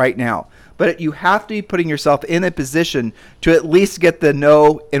 not right now. But you have to be putting yourself in a position to at least get the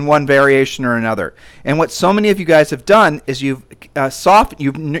no in one variation or another. And what so many of you guys have done is you've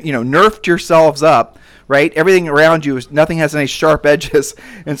nerfed yourselves up, right? Everything around you nothing has any sharp edges,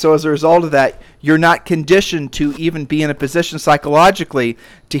 and so as a result of that, you're not conditioned to even be in a position psychologically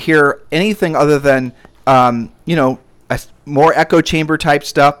to hear anything other than more echo chamber type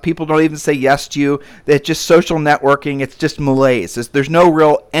stuff. People don't even say yes to you. It's just social networking. It's just malaise. There's no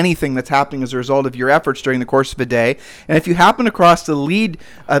real anything that's happening as a result of your efforts during the course of a day. And if you happen across the lead,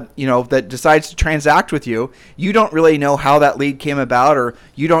 that decides to transact with you, you don't really know how that lead came about, or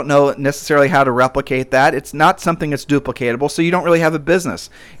you don't know necessarily how to replicate that. It's not something that's duplicatable, so you don't really have a business.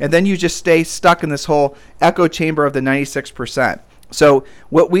 And then you just stay stuck in this whole echo chamber of the 96%. So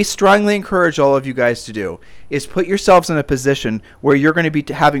what we strongly encourage all of you guys to do is put yourselves in a position where you're going to be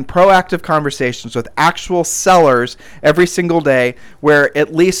having proactive conversations with actual sellers every single day, where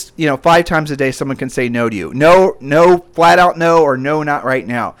at least 5 times a day someone can say no to you. No, flat out no, or no, not right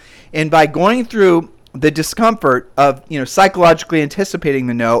now. And by going through the discomfort of psychologically anticipating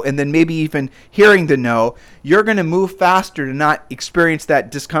the no and then maybe even hearing the no, you're going to move faster to not experience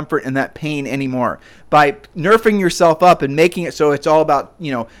that discomfort and that pain anymore. By nerfing yourself up and making it so it's all about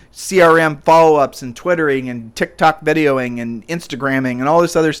CRM follow-ups and Twittering and TikTok videoing and Instagramming and all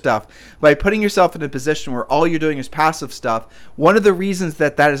this other stuff, by putting yourself in a position where all you're doing is passive stuff, one of the reasons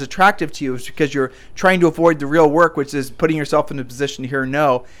that is attractive to you is because you're trying to avoid the real work, which is putting yourself in a position to hear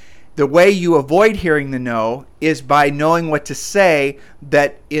no. The way you avoid hearing the no is by knowing what to say,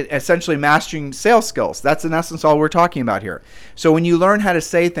 that it essentially mastering sales skills. That's in essence all we're talking about here. So when you learn how to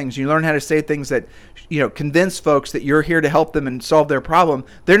say things, that convince folks that you're here to help them and solve their problem,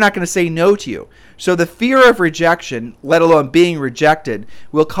 they're not going to say no to you. So the fear of rejection, let alone being rejected,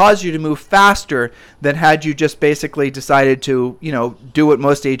 will cause you to move faster than had you just basically decided to, do what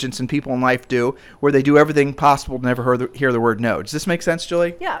most agents and people in life do, where they do everything possible to never hear the word no. Does this make sense,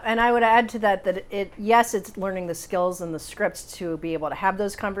 Julie? Yeah, and I would add to that it's learning the skills and the scripts to be able to have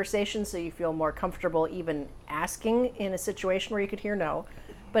those conversations so you feel more comfortable even asking in a situation where you could hear no.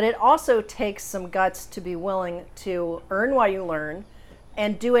 But it also takes some guts to be willing to earn while you learn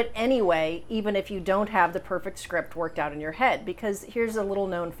and do it anyway, even if you don't have the perfect script worked out in your head. Because here's a little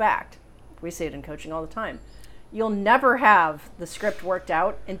known fact. We say it in coaching all the time. You'll never have the script worked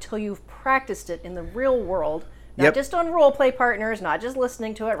out until you've practiced it in the real world. Not just on role play partners, not just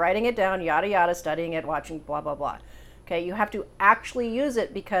listening to it, writing it down, yada yada, studying it, watching, blah blah blah. Okay, you have to actually use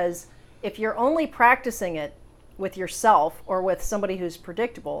it, because if you're only practicing it with yourself or with somebody who's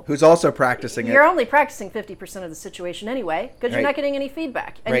predictable, who's also practicing you're only practicing 50% of the situation anyway, because you're not getting any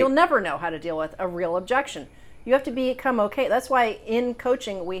feedback, and you'll never know how to deal with a real objection. You have to become okay. That's why in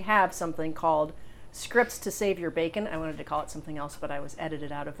coaching we have something called scripts to save your bacon. I wanted to call it something else, but I was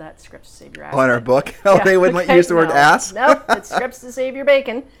edited out of that. Scripts to save your ass. On our book? Oh, they wouldn't let you use the word ass? Nope, it's scripts to save your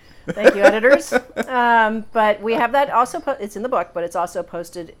bacon. Thank you, editors. But we have that also. It's in the book, but it's also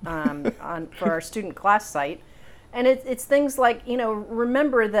posted for our student class site. And it's things like,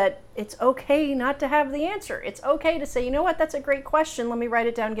 remember that it's okay not to have the answer. It's okay to say, you know what, that's a great question. Let me write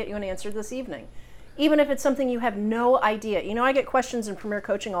it down and get you an answer this evening. Even if it's something you have no idea. I get questions in Premier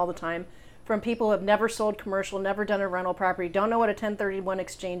Coaching all the time from people who have never sold commercial, never done a rental property, don't know what a 1031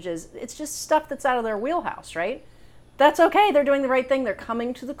 exchange is. It's just stuff that's out of their wheelhouse, right? That's okay. They're doing the right thing. They're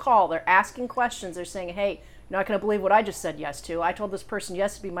coming to the call. They're asking questions. They're saying, hey, you're not going to believe what I just said yes to. I told this person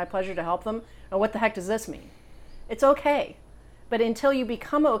yes, it'd be my pleasure to help them. And what the heck does this mean? It's okay. But until you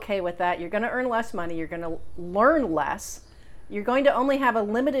become okay with that, you're going to earn less money. You're going to learn less. You're going to only have a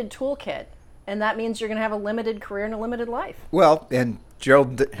limited toolkit. And that means you're going to have a limited career and a limited life. Well, and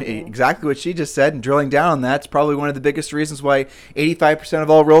Gerald, exactly what she just said, and drilling down on that's probably one of the biggest reasons why 85% of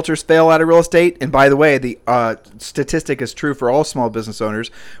all realtors fail out of real estate. And by the way, the statistic is true for all small business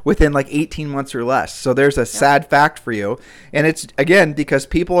owners within like 18 months or less. So there's a sad fact for you. And it's, again, because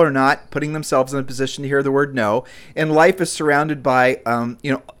people are not putting themselves in a position to hear the word no. And life is surrounded by,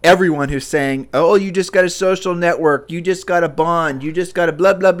 everyone who's saying, oh, you just got a social network, you just got a bond, you just got a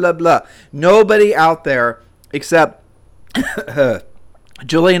blah, blah, blah, blah. Nobody out there except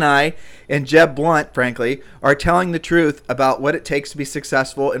Julie and I and Jeb Blunt, frankly, are telling the truth about what it takes to be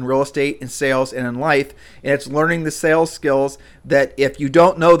successful in real estate, in sales, and in life. And it's learning the sales skills that if you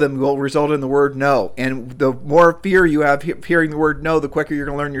don't know them will result in the word no. And the more fear you have hearing the word no, the quicker you're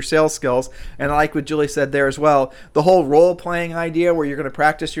going to learn your sales skills. And I like what Julie said there as well. The whole role-playing idea where you're going to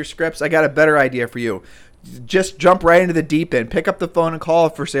practice your scripts, I got a better idea for you. Just jump right into the deep end. Pick up the phone and call a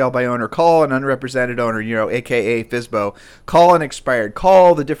for sale by owner. Call an unrepresented owner, aka FSBO. Call an expired.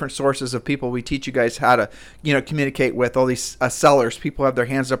 Call the different sources of people we teach you guys how to, communicate with. All these sellers. People have their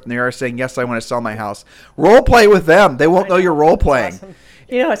hands up in the air saying, yes, I want to sell my house. Role play with them. They won't know you're role playing. Awesome.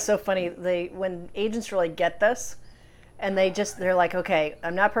 It's so funny. When agents really get this, and they're like, okay,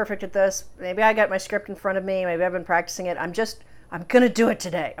 I'm not perfect at this. Maybe I got my script in front of me. Maybe I've been practicing it. I'm going to do it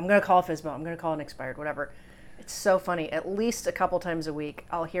today. I'm going to call a FSBO. I'm going to call an expired, whatever. It's so funny. At least a couple times a week,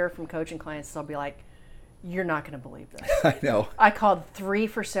 I'll hear from coaching clients. They'll be like, you're not going to believe this. I know. I called 3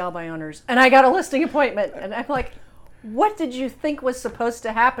 for sale by owners, and I got a listing appointment. And I'm like, what did you think was supposed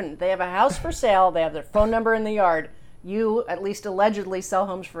to happen? They have a house for sale. They have their phone number in the yard. You, at least allegedly, sell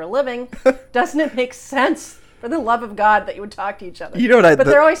homes for a living. Doesn't it make sense? For the love of God, that you would talk to each other. But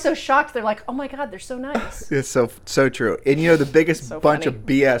they're always so shocked. They're like, oh my God, they're so nice. It's so true. And the biggest bunch of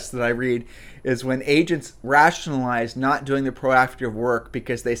BS that I read is when agents rationalize not doing the proactive work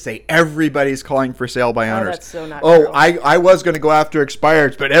because they say everybody's calling for sale by owners. That's so not true. I was going to go after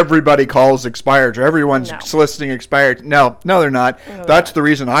expireds, but everybody calls expireds, or everyone's soliciting expireds. No, they're not. That's the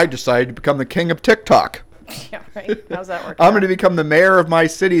reason I decided to become the king of TikTok. Yeah, right. How's that work? I'm going to become the mayor of my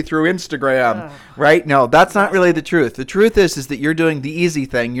city through Instagram, right? No, that's not really the truth. The truth is that you're doing the easy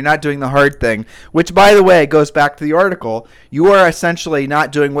thing. You're not doing the hard thing, which, by the way, goes back to the article. You are essentially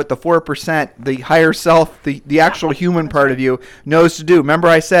not doing what the 4%, the higher self, the actual human part of you knows to do. Remember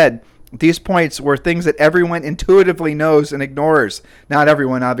I said these points were things that everyone intuitively knows and ignores. Not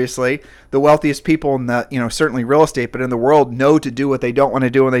everyone, obviously. The wealthiest people in the, certainly real estate, but in the world know to do what they don't want to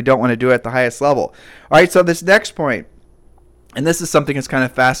do, and they don't want to do it at the highest level. All right, so this next point, and this is something that's kind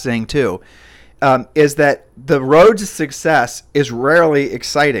of fascinating too, is that the road to success is rarely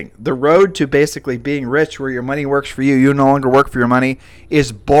exciting. The road to basically being rich, where your money works for you, you no longer work for your money,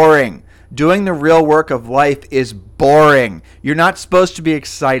 is boring. Doing the real work of life is boring. You're not supposed to be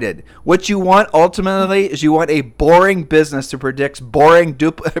excited. What you want ultimately is you want a boring business to predict boring,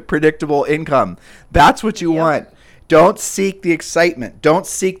 predictable income. That's what you want. Don't seek the excitement. Don't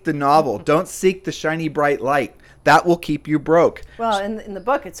seek the novel. Don't seek the shiny bright light. That will keep you broke. Well, in the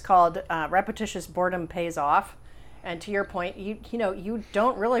book, it's called Repetitious Boredom Pays Off. And to your point, you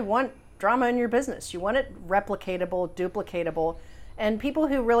don't really want drama in your business. You want it replicatable, duplicatable. And people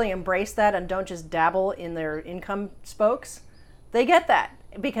who really embrace that and don't just dabble in their income spokes, they get that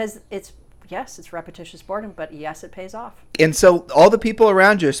because it's repetitious boredom, but yes, it pays off. And so all the people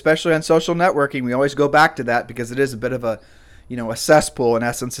around you, especially on social networking, we always go back to that because it is a bit of a, a cesspool in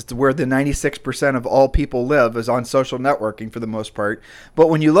essence. It's where the 96% of all people live is on social networking for the most part. But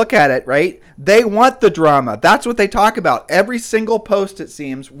when you look at it, right, they want the drama. That's what they talk about. Every single post, it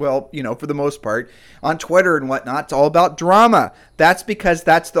seems, well, for the most part, on Twitter and whatnot, it's all about drama. That's because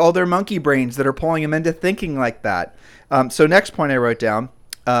that's all their monkey brains that are pulling them into thinking like that. So next point I wrote down.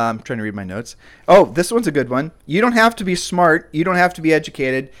 I'm trying to read my notes. Oh, this one's a good one. You don't have to be smart, you don't have to be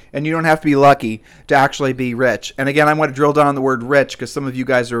educated, and you don't have to be lucky to actually be rich. And again, I want to drill down on the word rich because some of you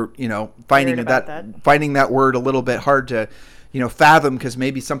guys are, finding that word a little bit hard to, fathom because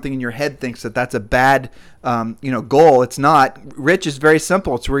maybe something in your head thinks that that's a bad, goal. It's not. Rich is very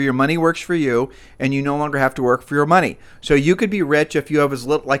simple. It's where your money works for you and you no longer have to work for your money. So you could be rich if you have as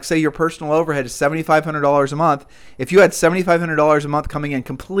little, like say your personal overhead is $7,500 a month. If you had $7,500 a month coming in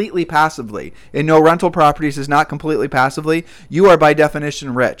completely passively, and no rental properties is not completely passively, you are by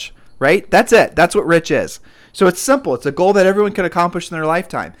definition rich, right? That's it. That's what rich is. So it's simple. It's a goal that everyone can accomplish in their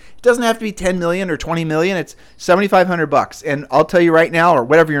lifetime. It doesn't have to be 10 million or 20 million. It's $7,500. And I'll tell you right now, or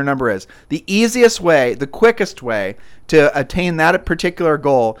whatever your number is, the easiest way, the quickest way to attain that particular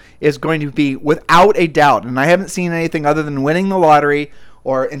goal is going to be without a doubt. And I haven't seen anything other than winning the lottery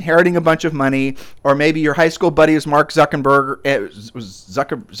or inheriting a bunch of money, or maybe your high school buddy is Mark Zuckerberg, and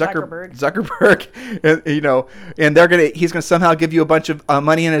he's gonna somehow give you a bunch of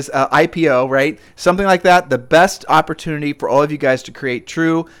money in his IPO, right? Something like that. The best opportunity for all of you guys to create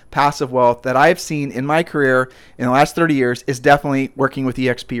true passive wealth that I've seen in my career in the last 30 years is definitely working with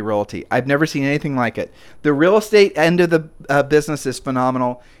EXP Realty. I've never seen anything like it. The real estate end of the business is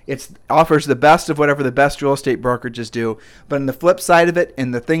phenomenal. It offers the best of whatever the best real estate brokerages do. But on the flip side of it,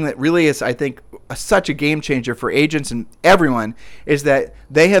 and the thing that really is, I think, such a game changer for agents and everyone, is that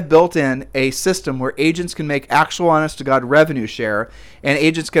they have built in a system where agents can make actual honest-to-God revenue share, and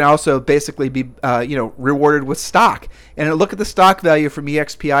agents can also basically be rewarded with stock. And look at the stock value from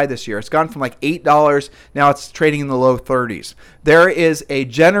EXPI this year. It's gone from like $8, now it's trading in the low 30s. There is a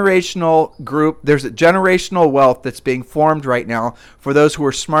generational group, there's a generational wealth that's being formed right now for those who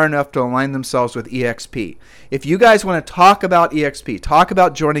are smart enough to align themselves with EXP. If you guys want to talk about EXP, talk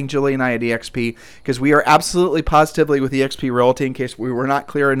about joining Julie and I at EXP, because we are absolutely positively with EXP Realty, in case we were not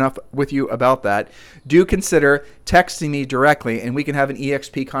clear enough with you about that, do consider texting me directly and we can have an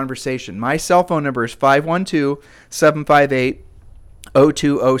EXP conversation. My cell phone number is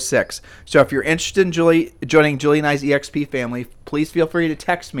 512-758-0206. So if you're interested in joining Julie and I's EXP family, please feel free to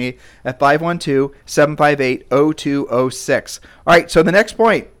text me at 512-758-0206. All right, so the next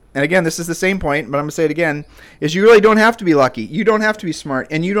point, and again, this is the same point, but I'm going to say it again, is you really don't have to be lucky. You don't have to be smart,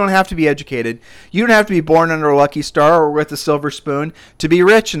 and you don't have to be educated. You don't have to be born under a lucky star or with a silver spoon to be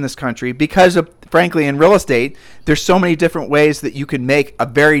rich in this country because of, frankly, in real estate, there's so many different ways that you can make a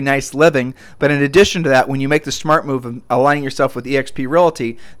very nice living. But in addition to that, when you make the smart move of aligning yourself with EXP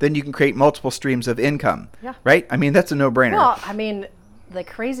Realty, then you can create multiple streams of income, right? I mean, that's a no-brainer. Well, I mean, the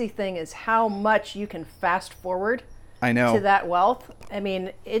crazy thing is how much you can fast forward to that wealth. I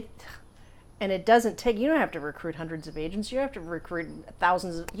mean, it doesn't take, you don't have to recruit hundreds of agents. You don't have to recruit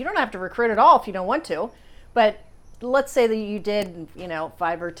thousands. You don't have to recruit at all if you don't want to. But let's say that you did,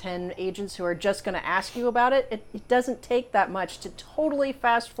 5 or 10 agents who are just going to ask you about it. It doesn't take that much to totally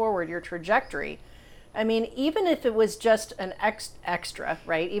fast forward your trajectory. I mean, even if it was just an extra,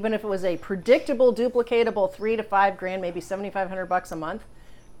 right? Even if it was a predictable, duplicatable $3 to $5 grand, maybe $7,500 a month,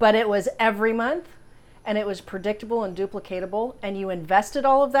 but it was every month, and it was predictable and duplicatable, and you invested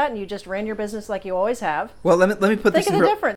all of that, and you just ran your business like you always have. Well, let me put this in